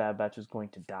any of the Bad Batch was going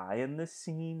to die in this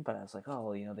scene, but I was like,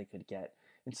 oh, well, they could get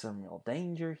in some real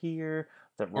danger here.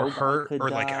 The Or robot hurt, could or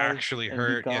like die actually and be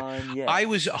hurt. Yeah, gone. Yeah, I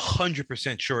was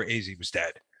 100% sure AZ was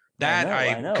dead.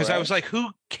 I know, Because I right? was like, who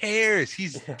cares?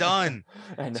 He's Yeah, done.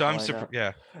 I So know, I'm I surprised. know.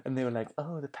 Yeah, And they were like,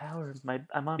 "Oh, the power!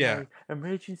 I'm on yeah, my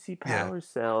emergency yeah. power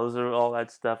cells, or all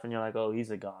that stuff." And you're like, "Oh, he's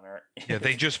a goner." Yeah,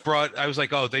 they It's just brought. I was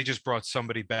like, oh, they just brought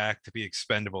somebody back to be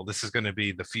expendable. This is going to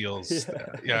be the feels. Yeah,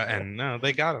 yeah, and no,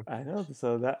 they got him. I know.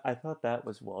 So that I thought that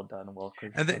was well done, well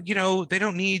And then constructed. they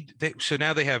don't need. So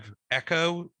now they have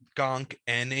Echo, Gonk,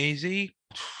 and AZ. Too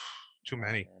Oh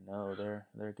many. yeah, no,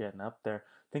 they're getting up there.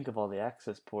 Think of all the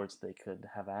access ports they could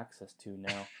have access to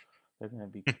now. They're gonna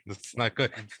be That's not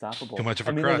good. Too unstoppable. much of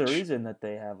I a mean, there's a crutch. reason that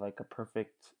they have like a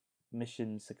perfect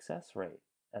mission success rate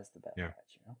as the Bad Yeah.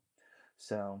 Batch.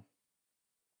 So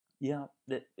yeah,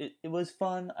 it was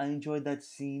fun. I enjoyed that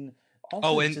scene. Oh,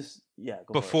 Also, and just yeah,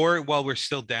 go for it. while we're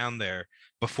still down there,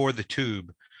 before the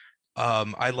tube,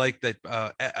 I like that.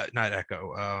 Not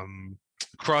Echo.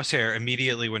 Crosshair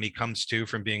immediately when he comes to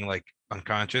from being like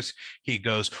unconscious, he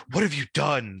goes, "What have you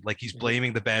done?" Like he's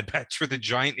blaming the Bad Batch for the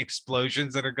giant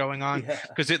explosions that are going on Yeah,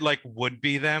 because it like would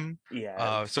be them.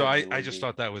 yeah, it So certainly I would just be.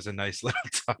 thought that was a nice little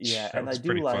touch. Yeah, That and I was do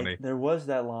pretty like funny. there was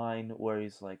that line where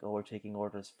he's like, "Oh, we're taking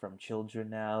orders from children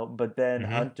now," but then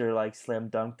Hmm. Hunter like slam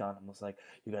dunked on him. Was like,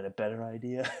 "You got a better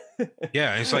idea?"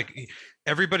 Yeah, it's like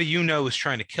everybody is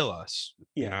trying to kill us.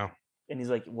 Yeah, and he's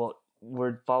like, "Well,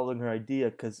 we're following her idea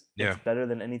because it's Yeah, better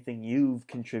than anything you've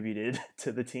contributed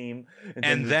to the team in terms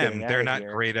and of getting them, out they're of not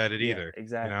here." great at it Yeah, either.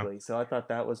 exactly. So I thought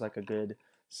that was like a good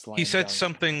He slam said dunk.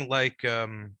 something like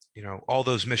all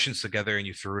those missions together and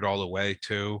you threw it all away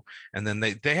too, and then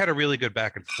they had a really good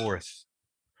back and forth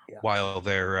Yeah, while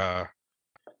they're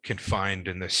confined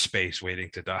in this space waiting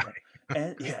to die. right.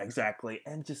 And yeah, exactly.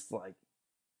 And just like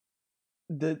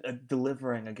the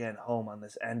delivering again home on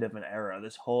this end of an era.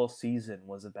 This whole season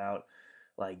was about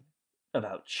like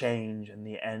about change and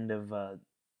the end of a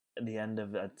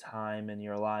time in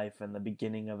your life and the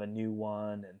beginning of a new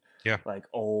one, and Yeah, like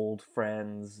old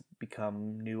friends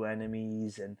become new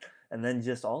enemies, and then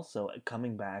just also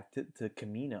coming back to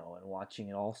Camino and watching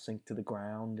it all sink to the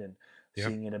ground and yeah,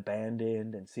 seeing it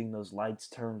abandoned and seeing those lights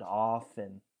turned off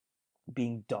and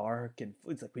being dark, and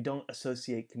it's like we don't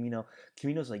associate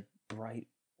Camino's like bright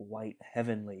white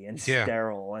heavenly and yeah.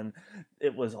 sterile, and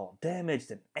it was all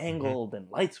damaged and Hmm. angled and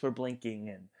lights were blinking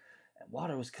and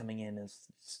water was coming in, and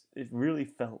it really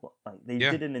felt like they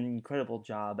Yeah. did an incredible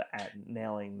job at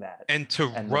nailing that And to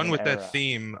end of run an with that era.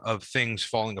 theme of things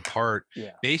falling apart,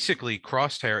 Yeah, basically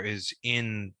Crosshair is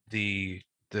in the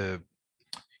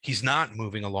he's not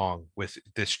moving along with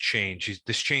this change.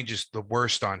 This change is the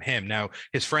worst on him. Now,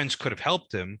 his friends could have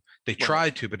helped him. They Right.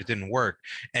 tried to, but it didn't work.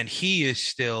 And he is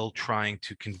still trying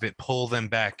to pull them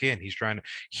back in.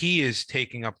 He is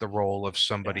taking up the role of Yeah.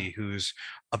 somebody who's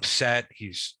upset.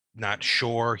 He's not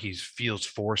sure. He feels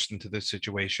forced into this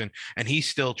situation. And he's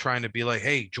still trying to be like,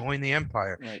 hey, join the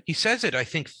Empire. Right. He says it, I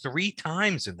think, 3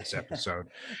 times in this episode.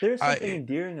 There's something I,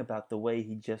 endearing about the way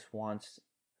he just wants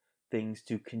things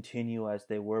to continue as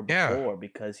they were yeah. before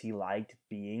because he liked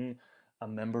being a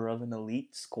member of an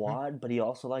elite squad, but he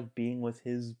also liked being with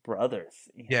his brothers,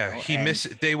 Yeah, and they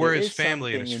there were his is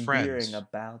family and something his endearing friends.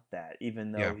 about that,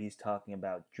 even though Yeah, he's talking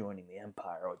about joining the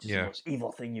Empire, which is the yeah, most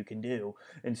evil thing you can do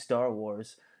in Star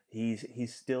Wars. He's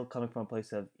still coming from a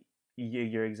place of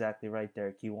you're exactly right,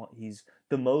 Derek. He's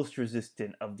the most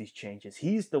resistant of these changes.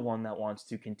 He's the one that wants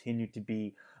to continue to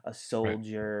be a right.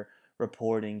 soldier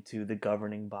reporting to the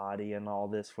governing body and all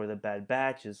this where the Bad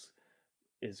Batch is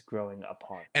growing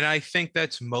apart. And I think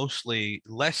that's mostly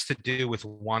less to do with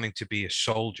wanting to be a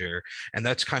soldier. And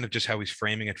that's kind of just how he's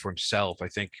framing it for himself. I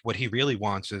think what he really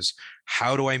wants is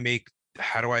how do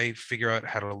I figure out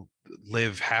how to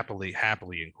live happily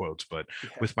in quotes, but Yeah.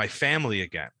 with my family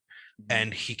again? Mhm.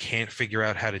 And he can't figure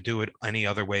out how to do it any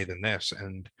other way than this.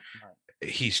 And Right.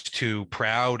 he's too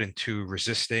proud and too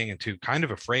resisting and too kind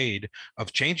of afraid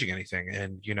of changing anything.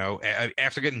 And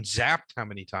after getting zapped how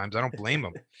many times, I don't blame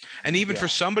him. And even for Yeah.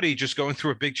 somebody just going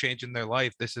through a big change in their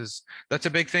life, that's a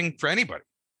big thing for anybody,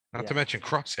 not to Yeah. mention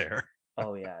Crosshair.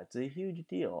 Oh yeah, it's a huge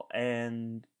deal,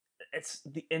 and it's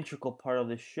the integral part of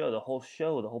this show. The whole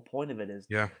show, the whole point of it is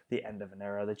Yeah. the end of an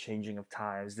era, the changing of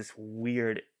times, this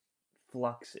weird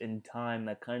flux in time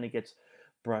that kind of gets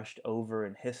brushed over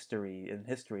in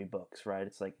history books, right?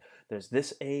 It's like there's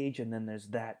this age and then there's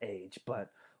that age,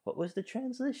 but what was the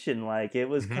transition like? It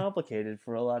was Hmm. complicated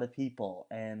for a lot of people,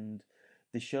 and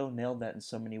the show nailed that in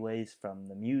so many ways, from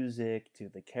the music to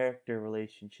the character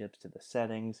relationships to the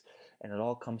settings, and it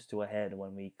all comes to a head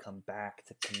when we come back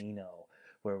to Camino,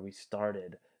 where we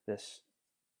started this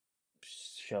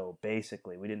show.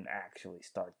 Basically, we didn't actually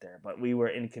start there, but we were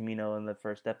in Camino in the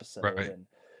first episode, Right. and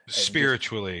just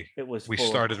Spiritually, it was we full of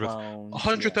started with a clones.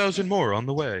 hundred Yeah, thousand more on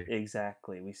the way.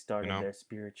 exactly. We You started know. there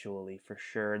spiritually for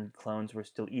sure, and clones were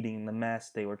still eating the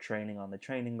mess. They were training on the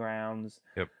training grounds.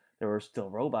 Yep. There were still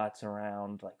robots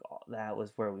around. Like that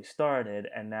was where we started,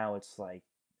 and now it's like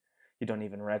you don't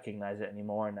even recognize it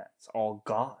anymore, and it's all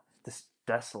gone. Just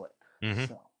desolate. Hmm.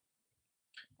 So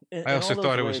in, I in all also those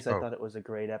thought it was. ways, I Oh, thought it was a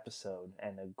great episode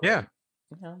and a yeah. great,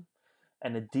 you know,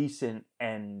 and a decent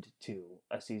end to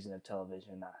a season of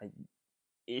television.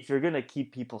 If you're gonna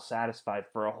keep people satisfied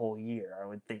for a whole year, I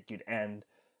would think you'd end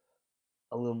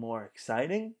a little more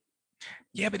exciting.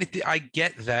 Yeah, but I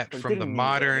get that But it from the didn't need it. It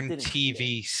modern didn't need it.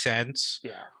 TV sense,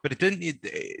 Yeah. but it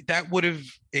didn't. That would have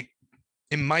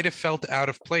it might have felt out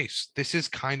of place. This is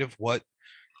kind of what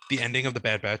the ending of the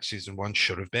Bad Batch season one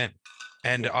should have been.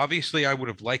 And Yeah. obviously, I would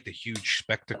have liked a huge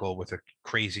spectacle with a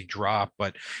crazy drop.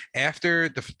 But after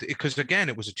because again,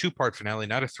 it was a two-part finale,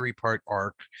 not a three-part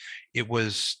arc.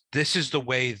 This is the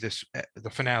way the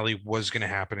finale was going to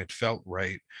happen. It felt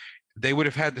right. They would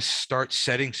have had to start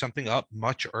setting something up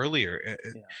much earlier.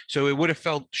 Yeah. So it would have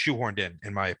felt shoehorned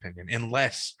in my opinion, Yeah.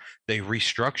 unless they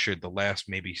restructured the last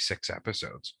maybe 6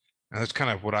 episodes. And that's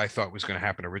kind of what I thought was going to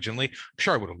happen originally. I'm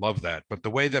sure I would have loved that, but the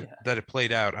way Yeah. that it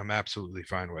played out, I'm absolutely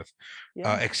fine with.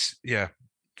 Yeah. Yeah.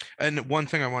 And one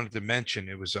thing I wanted to mention,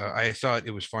 I thought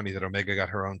it was funny that Omega got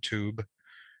her own tube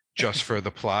just for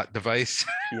the plot device,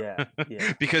 Yeah.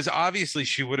 Yeah. because obviously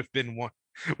she would have been one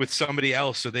with somebody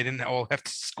else, so they didn't all have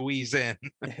to squeeze in.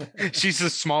 She's the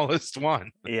smallest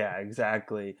one. Yeah.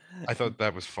 Exactly. I thought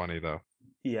that was funny though.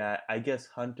 Yeah. I guess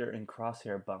Hunter and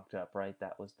Crosshair bunked up, right?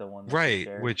 That was the one that they Right,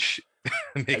 shared. which I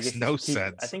makes guess he's no keep. I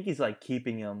sense. think he's like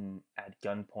keeping him at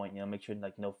gunpoint. Make sure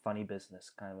like no funny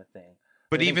business kind of a thing.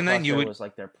 But But I think even then, you Crosshair would was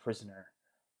like their prisoner.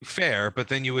 fair, but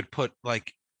then you would put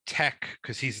like Tech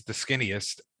because he's the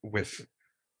skinniest with,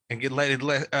 and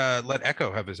let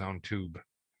Echo have his own tube.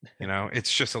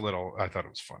 It's just a little. I thought it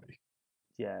was funny.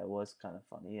 Yeah, it was kind of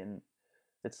funny, and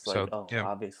it's like, So oh, yeah,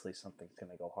 obviously something's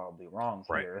gonna go horribly wrong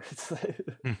right. here. It's like,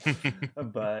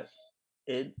 but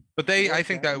it But I worked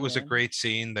think out that in the was a end. great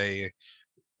scene.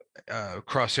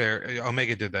 Crosshair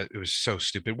Omega did that. It was so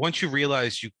stupid. Once you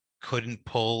realize you couldn't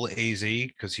pull AZ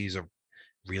because he's a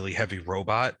really heavy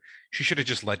robot, she should have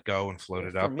just let go and Yeah,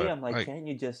 floated for up. me, But I'm like, can't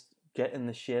you just get in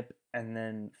the ship and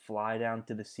then fly down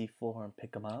to the seafloor and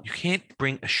pick them up? you can't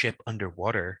bring a ship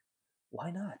underwater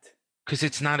Why not? because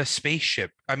it's not a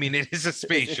spaceship. I mean, it is a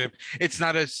spaceship. It's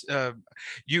not a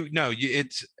you no, you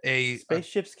it's a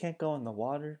Spaceships can't go in the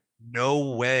water.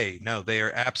 No way. No, they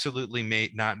are absolutely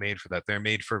not made for that. They're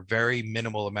made for very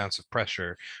minimal amounts of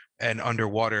pressure, and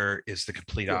underwater is the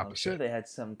complete Yeah, I'm sure opposite. they had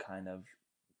some kind of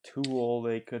tool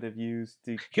they could have used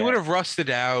to He would get have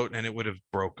rusted out and it would have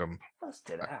broke him.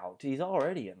 busted out. He's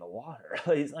already in the water.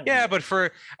 He's not gonna Yeah, get.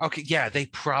 but okay, yeah, they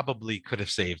probably could have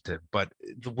saved him, but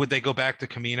would they go back to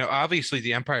Camino? Obviously,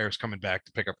 the Empire is coming back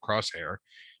to pick up Crosshair,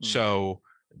 Mm. so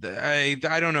I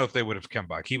don't know if they would have come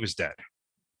back. He was dead.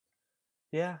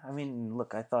 Yeah, I mean,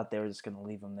 look, I thought they were just gonna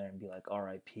leave him there and be like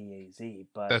R.I.P. AZ,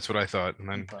 That's what I thought. And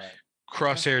then but no,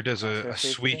 Crosshair does Crosshair a saved the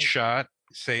sweet day. shot,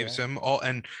 saves Yeah. him all,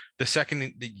 and the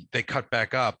second they cut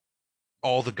back up,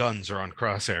 all the guns are on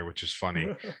Crosshair, which is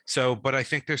funny. So, but I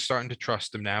think they're starting to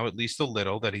trust him now, at least a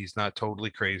little, that he's not totally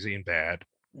crazy and bad.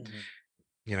 Mhm.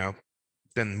 You know,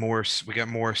 then we got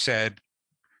more sad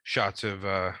shots of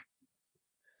Yeah,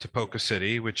 Topoka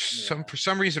City, which yeah. for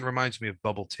some reason reminds me of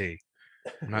bubble tea.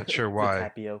 I'm not sure The why.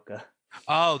 tapioca.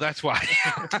 Oh, that's why.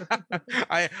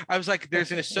 I was like,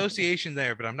 there's an association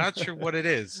there, but I'm not sure what it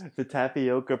is. The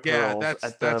tapioca Yeah, pearls at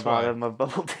the that's why. bottom of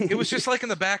bubble It was tea. just like in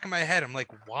the back of my head. I'm like,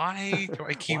 why do I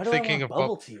Why keep do I thinking want of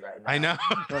bubble tea right I now? know.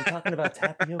 When I'm talking about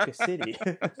Tapioca City.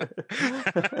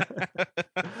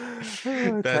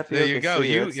 That there you Tapioca go. City.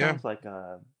 You That yeah, sounds like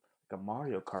a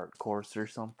Mario Kart course or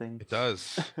something. it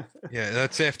does. Yeah,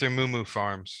 that's after Moo Moo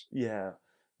Farms. Yeah.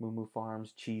 Moo Moo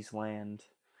Farms, Cheeseland,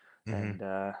 Hmm. and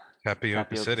Tapioca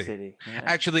Tapioca City. City. Yeah.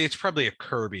 Actually, it's probably a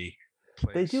Kirby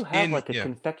They do place. have In like a yeah,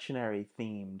 confectionery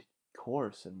themed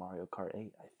course in Mario Kart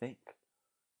 8, I think.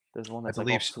 There's one I that's like all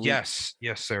believe sweets. yes,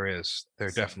 yes, there is. There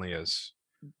So definitely is.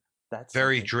 that's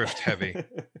Very something. drift heavy,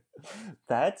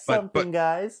 That's but something,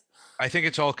 guys. I think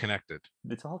it's all connected.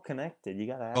 It's all connected. You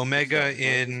got to ask Omega yourself, where's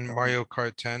this in going? Mario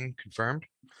Kart 10 confirmed.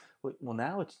 Well,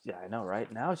 now it's, yeah, I know,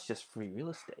 right? Now it's just free real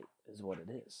estate, is what it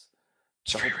is.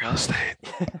 It's The whole free real planet.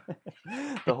 estate.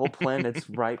 The whole planet's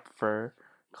ripe for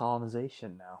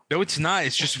colonization now. No, it's not.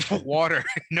 It's just water.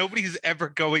 Nobody's ever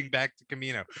going back to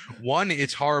Camino. One,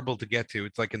 it's horrible to get to.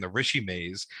 It's like in the Rishi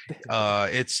maze.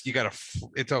 It's you got to.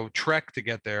 It's a trek to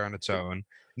get there on its own.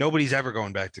 Nobody's ever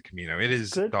going back to Camino. It It's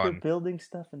is good for done. building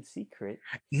stuff in secret.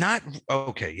 Not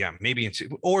okay. Yeah, maybe it's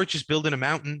or just building a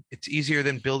mountain. It's easier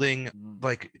than building Mm.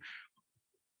 like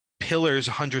pillars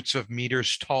hundreds of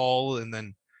meters tall, and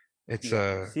then it's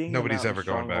Yeah, seeing the nobody's mountain ever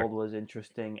going back. stronghold was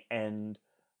interesting, and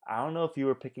I don't know if you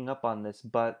were picking up on this,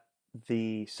 but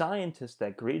the scientist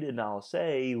that greeted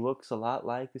Nalase looks a lot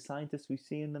like the scientist we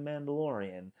see in The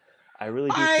Mandalorian. I really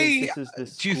do think I this is the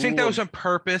Do you think school that was of. on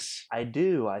purpose? I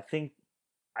do. I think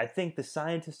the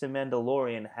scientist in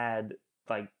Mandalorian had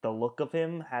like the look of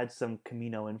him had some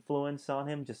Camino influence on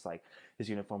him, just like his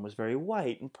uniform was very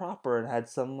white and proper and had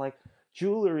some like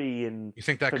jewelry in You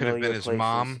think that could have been familiar his places.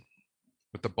 mom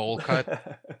with the bowl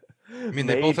cut? I mean,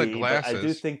 they both had Maybe, but I do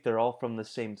glasses. think they're all from the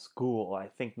same school. I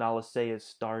think Nalase is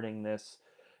starting this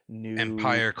new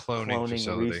Empire cloning cloning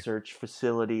facility. research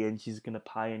facility, and she's going to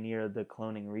pioneer the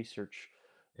cloning research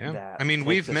Yeah. I that mean, takes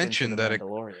we've us into the mentioned that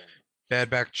Mandalorian. Bad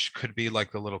Batch could be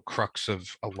like the little crux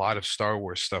of a lot of Star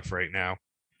Wars stuff right now.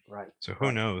 Right, So who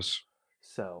right. knows?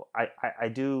 So I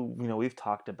do, we've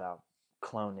talked about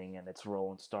cloning and its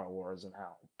role in Star Wars and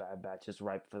how Bad Batch is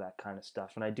ripe for that kind of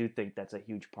stuff. And I do think that's a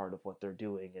huge part of what they're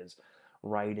doing is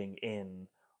writing in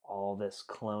all this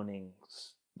cloning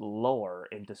lore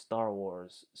into Star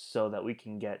Wars so that we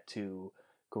can get to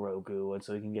Grogu and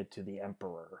so we can get to the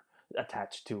Emperor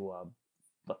attached to a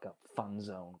like a fun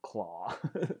zone claw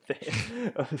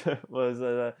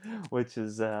was which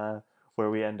is where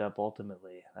we end up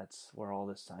ultimately. That's where all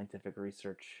this scientific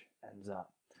research ends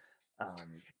up.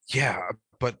 Yeah, So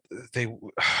but they,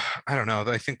 I don't know.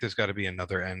 I think there's got to be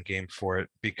another end game for it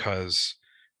because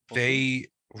we'll see.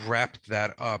 they wrapped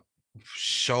that up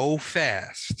so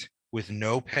fast with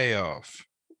no payoff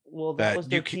Well, that that was you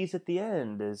their can. tease at the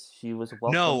end, as she was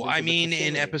welcomed No, I into the mean in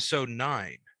facility. episode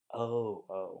 9, Oh,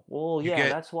 oh. Well, you yeah, get.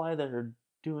 that's why they're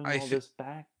doing I all think this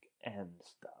back end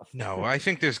stuff. no, I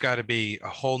think there's got to be a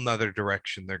whole nother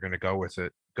direction they're going to go with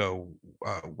it. Go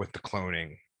with the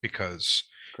cloning because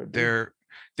Could be. they're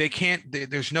they can't.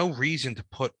 There's no reason to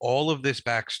put all of this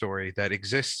backstory that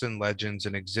exists in Legends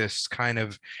and exists kind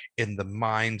of in the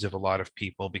minds of a lot of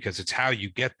people because it's how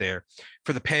you get there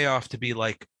for the payoff to be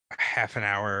like half an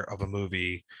hour of a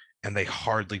movie and they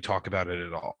hardly talk about it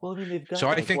at all. Well, I mean, they've So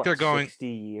got I like think what, they're going. 60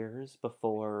 years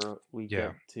before we Yeah.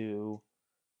 get to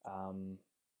um,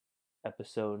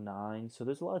 episode 9. So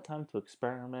there's a lot of time to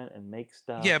experiment and make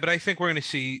stuff. Yeah, but I think we're going to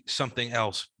see something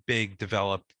else big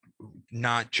develop,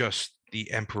 not just the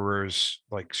Emperor's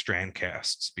like strand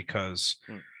casts, because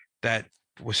Hmm. that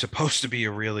was supposed to be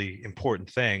a really important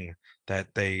thing that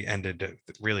they ended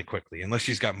really quickly, unless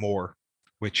he's got more,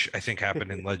 which I think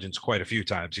happened in Legends quite a few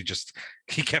times.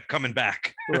 He kept coming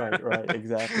back. Right, right,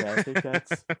 exactly. I think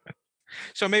that's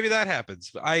So maybe that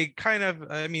happens. I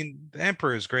mean, the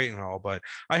Emperor is great and all, but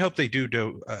I hope they do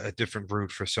a different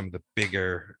route for some of the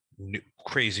bigger,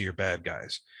 crazier bad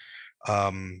guys.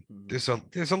 mm,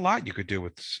 There's a lot you could do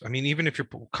with. I mean, even if you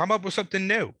come up with something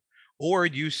new, or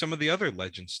use some of the other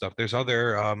legend stuff. There's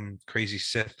other crazy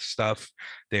Sith stuff.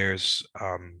 There's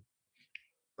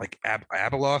like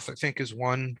Abeloth, I think, is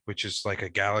one, which is like a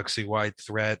galaxy-wide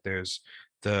threat. There's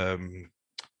the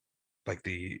like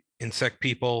the insect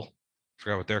people.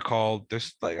 Forgot what they're called.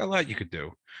 There's like a lot you could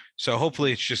do. So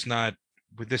hopefully it's just not.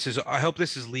 But this is. I hope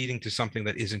this is leading to something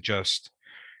that isn't just,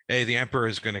 hey, the Emperor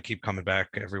is going to keep coming back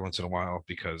every once in a while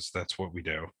because that's what we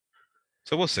do.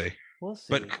 So we'll see. we'll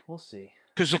But see. We'll see.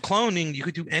 because the cloning, you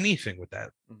could do anything with that,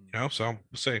 Mm. So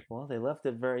we'll see. Well, they left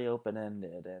it very open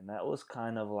ended, and that was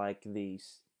kind of like the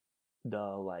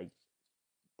like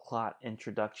plot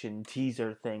introduction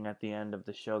teaser thing at the end of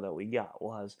the show that we got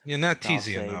was, You're not I'll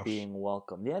teasy say, enough. being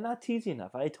welcomed. Yeah, not teasy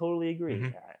enough. I totally agree. Hmm.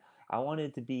 I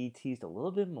wanted to be teased a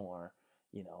little bit more.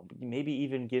 Maybe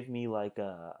even give me like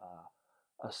a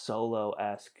solo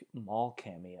esque Maul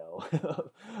cameo,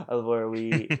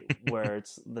 where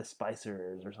it's the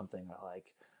Spicers or something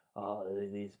like, oh,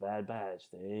 these Bad Batch,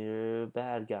 they're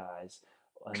bad guys,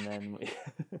 and then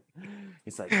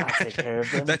he's like, I'll take care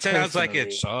of them That sounds like it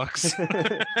personally. sucks.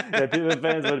 Yeah, the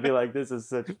fans would be like, this is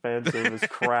such fan service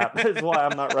crap. That's why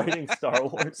I'm not writing Star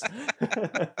Wars.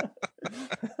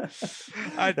 That's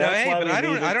Hey, why but we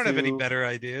leave I it don't have any to better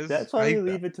ideas. that's why we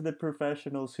leave it to the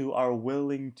professionals who are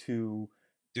willing to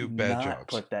Do bad not jobs.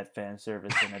 put that fan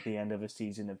service in at the end of a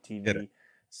season of Get it? TV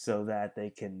so that they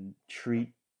can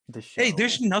treat the Hey,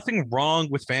 there's show. nothing wrong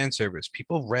with fan service.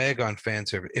 People rag on fan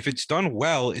service. If it's done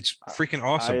well, it's I, freaking I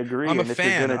awesome. agree, I'm a and if you're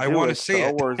fan. gonna I do want to it, see Star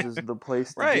it. Wars is the place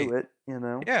to do Right. it. You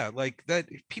know, Yeah, like that.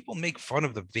 People make fun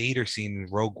of the Vader scene in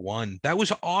Rogue One. That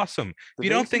was awesome. If the you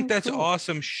Vader don't scene think was that's cool.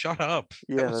 awesome, shut up.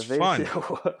 That Yeah, was the Vader scene.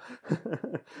 fun. No,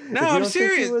 If you I'm don't think it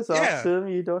serious. was Yeah, awesome,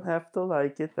 you don't have to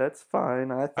like it. That's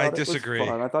fine. I I thought it was disagree.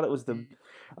 fun. I thought it was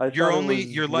I You're thought it only was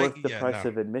you're like worth the yeah, price no.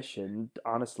 of admission.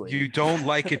 Honestly, You don't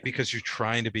like it because you're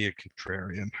trying to be a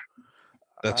contrarian.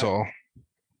 That's I all.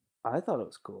 I thought it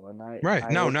was cool, and Right.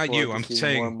 I No, look not you. forward to I'm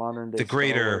seeing more saying modern day Star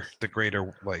Wars. the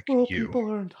greater like Well, you.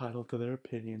 people are entitled to their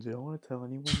opinions. They don't want to tell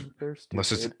anyone that they're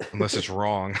stupid. Unless it's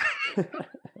wrong.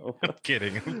 I'm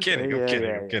kidding. I'm kidding. I'm Yeah, kidding.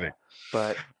 yeah, I'm yeah. kidding.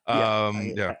 But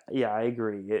yeah, Yeah. I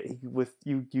agree. With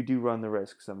you do run the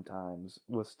risk sometimes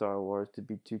with Star Wars to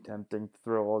be too tempting to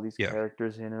throw all these Yeah.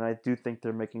 characters in, and I do think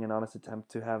they're making an honest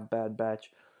attempt to have Bad Batch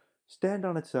stand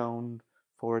on its own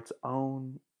for its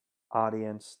own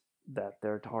audience that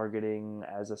they're targeting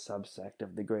as a subsect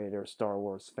of the greater Star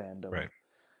Wars fandom. Right.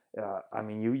 I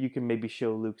mean, you can maybe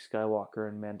show Luke Skywalker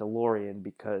and Mandalorian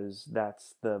because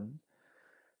that's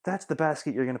the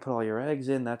basket you're going to put all your eggs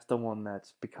in. That's the one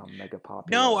that's become mega No,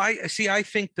 popular. I see. I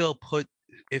think they'll put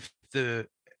if the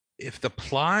if the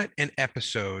plot and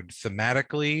episode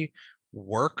thematically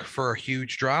work for a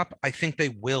huge drop, I think they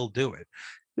will do it.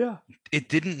 Yeah, It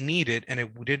didn't need it, and it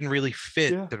didn't really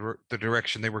fit yeah. the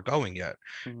direction they were going yet.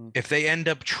 Mm-hmm. If they end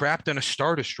up trapped in a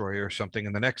Star Destroyer or something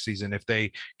in the next season, if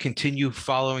they continue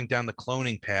following down the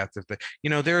cloning path, if they,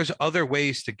 there's other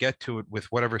ways to get to it with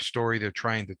whatever story they're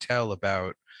trying to tell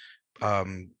about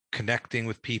connecting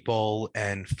with people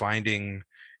and finding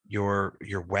your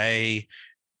way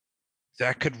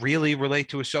that could really relate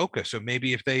to Ahsoka. So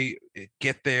maybe if they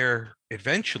get there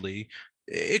eventually,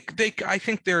 I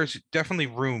think there's definitely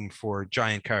room for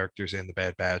giant characters in the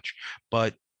Bad Batch,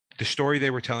 but the story they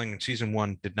were telling in season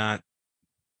one did not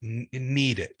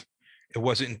need it. It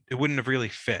wouldn't have really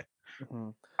fit. Mm-hmm.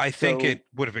 I think So it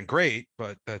would have been great,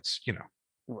 but that's,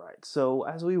 right. So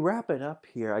as we wrap it up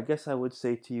here, I guess I would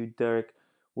say to you, Derek,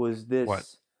 was what?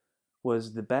 this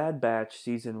was the Bad Batch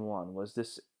season one? Was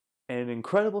this an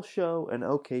incredible show, an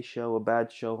okay show, a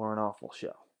bad show, or an awful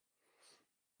show?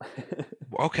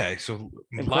 Okay, so a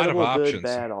lot of Incredible, good, options.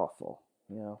 bad, awful.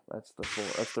 That's the four.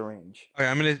 That's the range. Okay,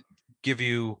 I'm going to give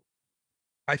you,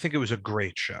 I think it was a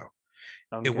great show.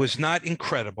 It Okay. was not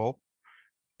incredible.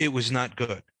 It was not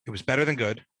good. It was better than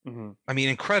good. Mm-hmm. I mean,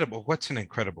 incredible. What's an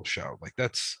incredible show? Like I mean,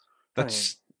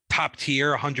 that's top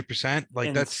tier, 100%. Like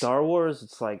in that's Star Wars,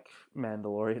 it's like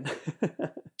Mandalorian.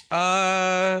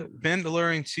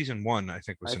 Mandalorian season one, I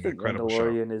think was I an think incredible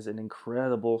show. Mandalorian is an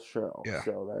incredible show. Yeah.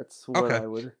 So that's what Okay. I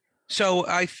would. So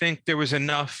I think there was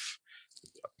enough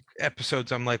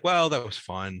episodes. I'm like, well, that was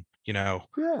fun. Yeah.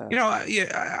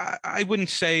 Yeah, I wouldn't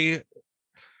say,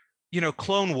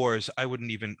 Clone Wars, I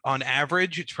wouldn't even, on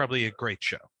average, it's probably a great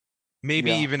show.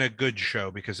 maybe Yeah. even a good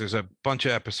show because there's a bunch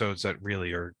of episodes that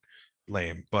really are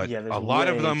lame, but Yeah, there's a lot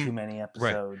of way too them, many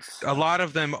right. episodes. A lot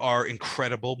of them are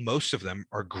incredible. Most of them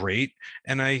are great.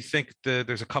 And I think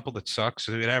there's a couple that suck.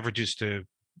 So it averages to,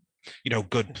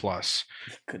 good plus.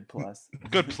 Good plus.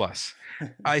 Good plus.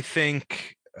 I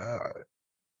think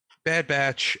Bad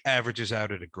Batch averages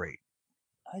out at a great.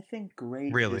 I think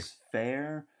great Really. is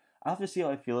fair. I'll have to see how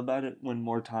I feel about it when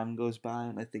more time goes by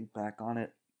and I think back on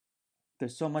it.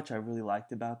 There's so much I really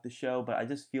liked about the show, but I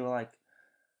just feel like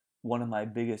one of my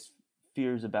biggest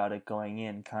fears about it going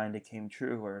in kind of came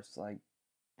true, where it's like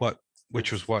What?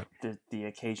 Which was it's what? the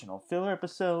occasional filler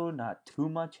episode, not too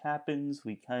much happens.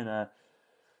 We kind of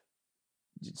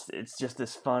it's just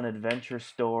this fun adventure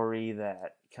story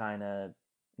that kind of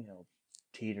you know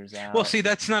teeters Well, out. see,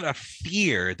 that's not a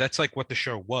fear. That's like what the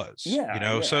show was,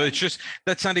 Yeah, So yeah, it's just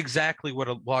that's not exactly what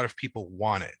a lot of people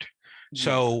wanted. yeah,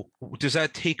 So does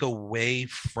that take away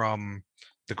from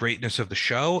the greatness of the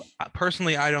show?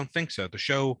 Personally, I don't think so. The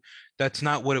show, that's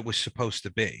not what it was supposed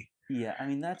to be. yeah. I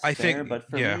mean that's I fair, think, but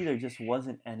for yeah, me there just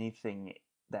wasn't anything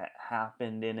that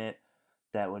happened in it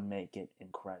that would make it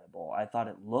incredible. I thought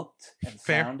it looked and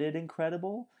fair. sounded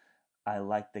incredible. I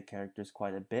liked the characters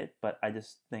quite a bit, but I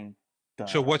just think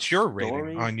So the what's your rating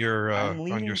story. I'm on your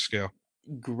leaning scale?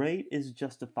 great is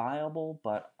justifiable,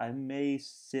 but I may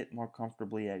sit more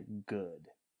comfortably at good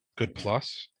Good right now.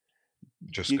 plus?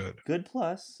 Just good. Good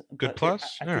plus, Good but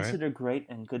plus? I All right. consider great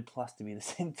and good plus to be the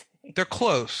same thing. They're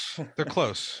close. They're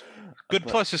close. Good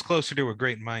But plus is closer to a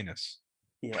great minus.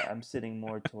 yeah, I'm sitting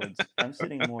more towards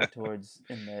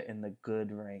in the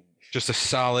good range. Just a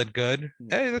solid good.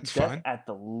 Yeah, Hey, that's fine. at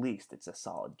the least it's a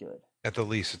solid good. At the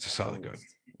least, it's a At the solid good.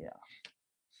 least, yeah.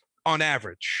 On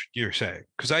average, you're saying?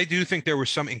 Because I do think there were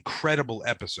some incredible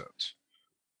episodes.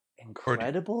 Or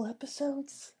Incredible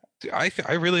episodes. I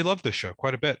really love this show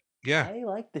quite a bit. Yeah. I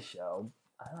like the show.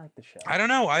 I like the show. I don't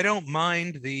know. I don't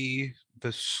mind the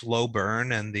slow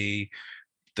burn and the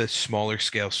smaller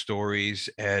scale stories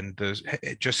and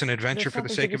just an adventure There's for the something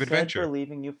to sake be of said for adventure.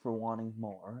 leaving you for wanting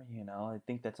more. I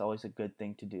think that's always a good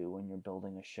thing to do when you're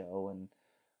building a show, and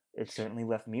it certainly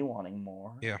left me wanting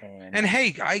more. Yeah. And And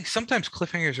hey, I sometimes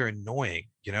cliffhangers are annoying,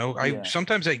 I yeah,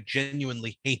 sometimes I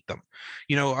genuinely hate them.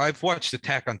 I've watched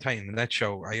Attack on Titan and that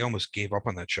show, I almost gave up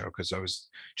on that show because I was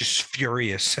just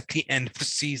furious at the end of the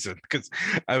season because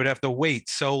I would have to wait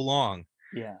so long.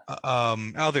 yeah,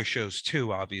 Other shows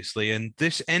too, obviously. And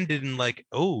this ended in like,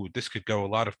 oh, this could go a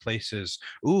lot of places.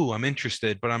 Ooh, I'm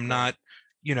interested, but I'm right, not,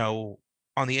 you know,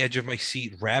 on the edge of my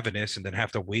seat ravenous and then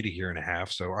have to wait a year and a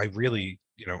half. So I right. really,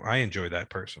 I enjoy that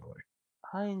personally.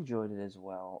 I enjoyed it as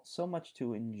well. So much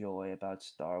to enjoy about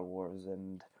Star Wars,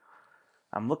 and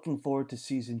I'm looking forward to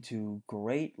season 2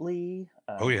 greatly.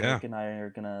 Oh yeah. Blake and I are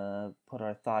gonna put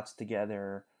our thoughts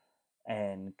together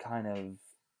and kind of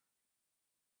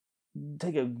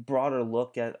take a broader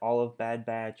look at all of Bad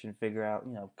Batch and figure out,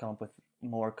 come up with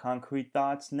more concrete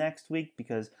thoughts next week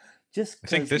because just I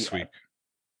think because this week.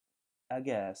 I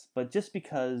guess, but just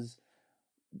because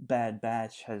Bad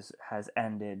Batch has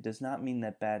ended does not mean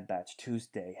that Bad Batch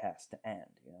Tuesday has to end.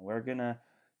 We're gonna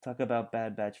talk about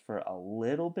Bad Batch for a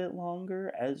little bit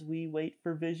longer as we wait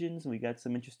for Visions. We got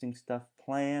some interesting stuff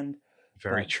planned,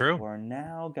 Very but true. for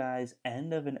now, guys,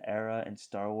 end of an era in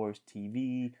Star Wars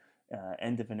TV,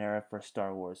 end of an era for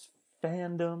Star Wars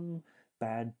fandom.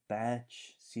 Bad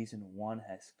Batch season 1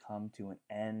 has come to an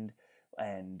end,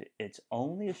 and it's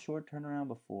only a short turnaround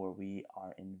before we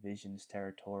are in Vision's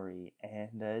territory,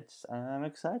 and I'm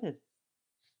excited,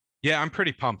 Yeah, I'm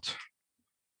pretty pumped.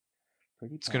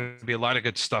 pretty It's going to pumped. be a lot of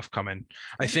good stuff coming.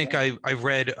 I Oh think yeah, I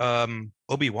read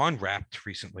Obi-Wan wrapped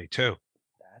recently too.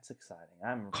 that's exciting.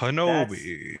 I'm that's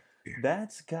Kenobi.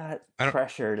 that's got I don't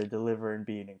pressure to deliver and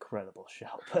be an incredible show,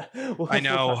 but I we'll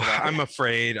know. talk about I'm it.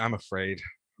 afraid. I'm afraid.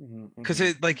 Because Mm-hmm,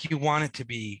 it like you want it to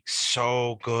be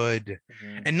so good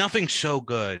hmm. and nothing's so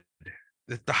good.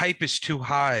 The hype is too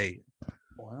high.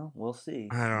 Well, we'll see.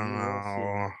 I don't We will see.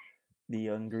 know. The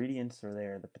ingredients are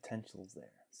there, the potential's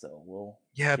there, so we'll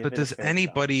Yeah, give but it a does fair shot.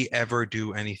 anybody ever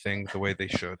do anything the way they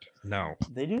should? No.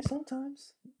 They do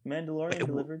sometimes. It Mandalorian w-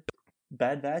 delivered.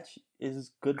 Bad Batch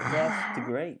is good plus to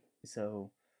great. So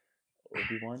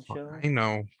Obi-Wan show I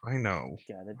know. I know.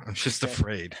 gotta I'm keep just that.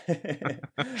 afraid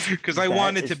because I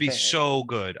want That it to is be fair. so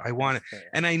good. I want That's it, fair.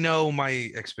 and I know my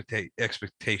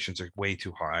expectations are way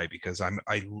too high because I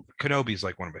Kenobi's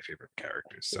like one of my favorite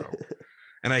characters. So,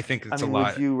 and I think I it's a mean, would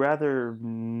lot. you rather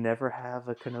never have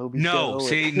a Kenobi No, show?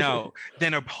 see, no.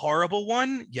 Then a horrible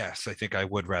one? Yes, I think I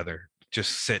would rather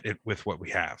just sit it with what we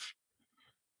have.